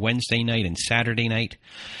every Wednesday night and Saturday night,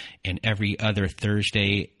 and every other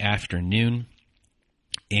Thursday afternoon.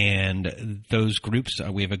 And those groups,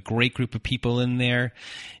 we have a great group of people in there,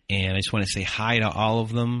 and I just want to say hi to all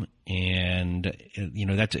of them. And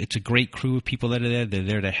it's a great crew of people that are there. They're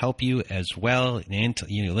there to help you as well, and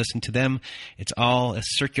listen to them. It's all a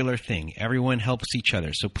circular thing. Everyone helps each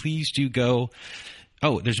other. So please do go.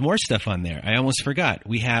 Oh, there's more stuff on there. I almost forgot.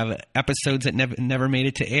 We have episodes that never made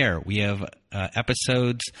it to air. We have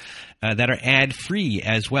episodes that are ad-free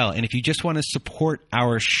as well. And if you just want to support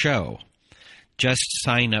our show, just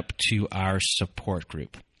sign up to our support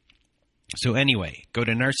group. So anyway, go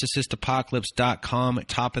to narcissistapocalypse.com,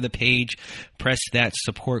 top of the page, press that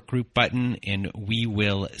support group button, and we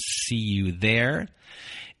will see you there.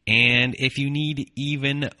 And if you need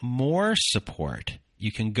even more support, you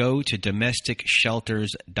can go to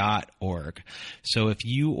domesticshelters.org. So if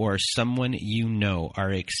you or someone you know are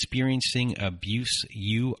experiencing abuse,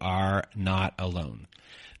 you are not alone.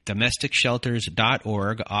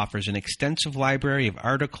 DomesticShelters.org offers an extensive library of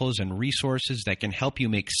articles and resources that can help you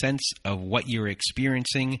make sense of what you're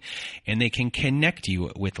experiencing, and they can connect you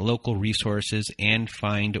with local resources and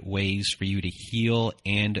find ways for you to heal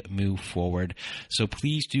and move forward. So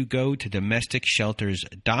please do go to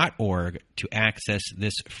DomesticShelters.org to access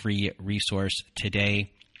this free resource today.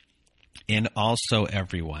 And also,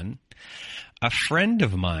 everyone, a friend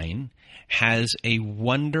of mine has a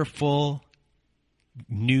wonderful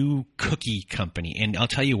new cookie company, and I'll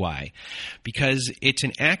tell you why. Because it's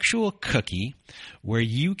an actual cookie where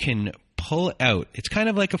you can pull out, it's kind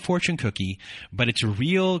of like a fortune cookie, but it's a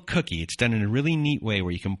real cookie. It's done in a really neat way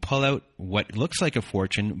where you can pull out what looks like a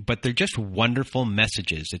fortune, but they're just wonderful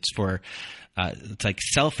messages. It's for it's like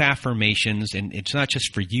self-affirmations, and it's not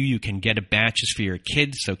just for you. You can get a batches for your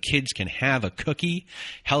kids, so kids can have a cookie,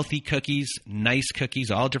 healthy cookies, nice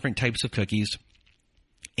cookies, all different types of cookies.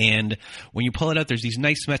 And when you pull it out, there's these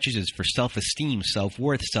nice messages for self-esteem,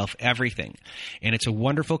 self-worth, self-everything. And it's a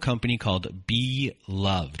wonderful company called Be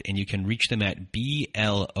Loved, and you can reach them at BLOVD.ca.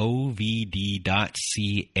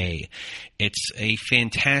 It's a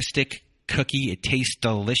fantastic cookie. It tastes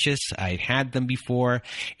delicious. I've had them before,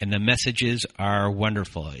 and the messages are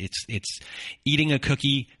wonderful. It's eating a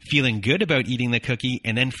cookie, feeling good about eating the cookie,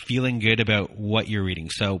 and then feeling good about what you're eating.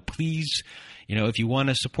 So please, if you want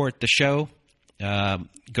to support the show,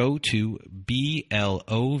 go to BLOVD.ca,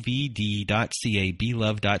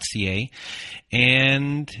 belove.ca,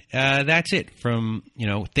 and that's it.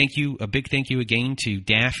 Thank you, a big thank you again to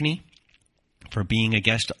Daphne for being a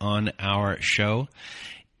guest on our show.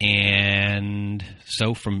 And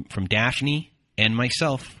so from Daphne and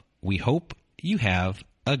myself, we hope you have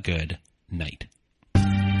a good night.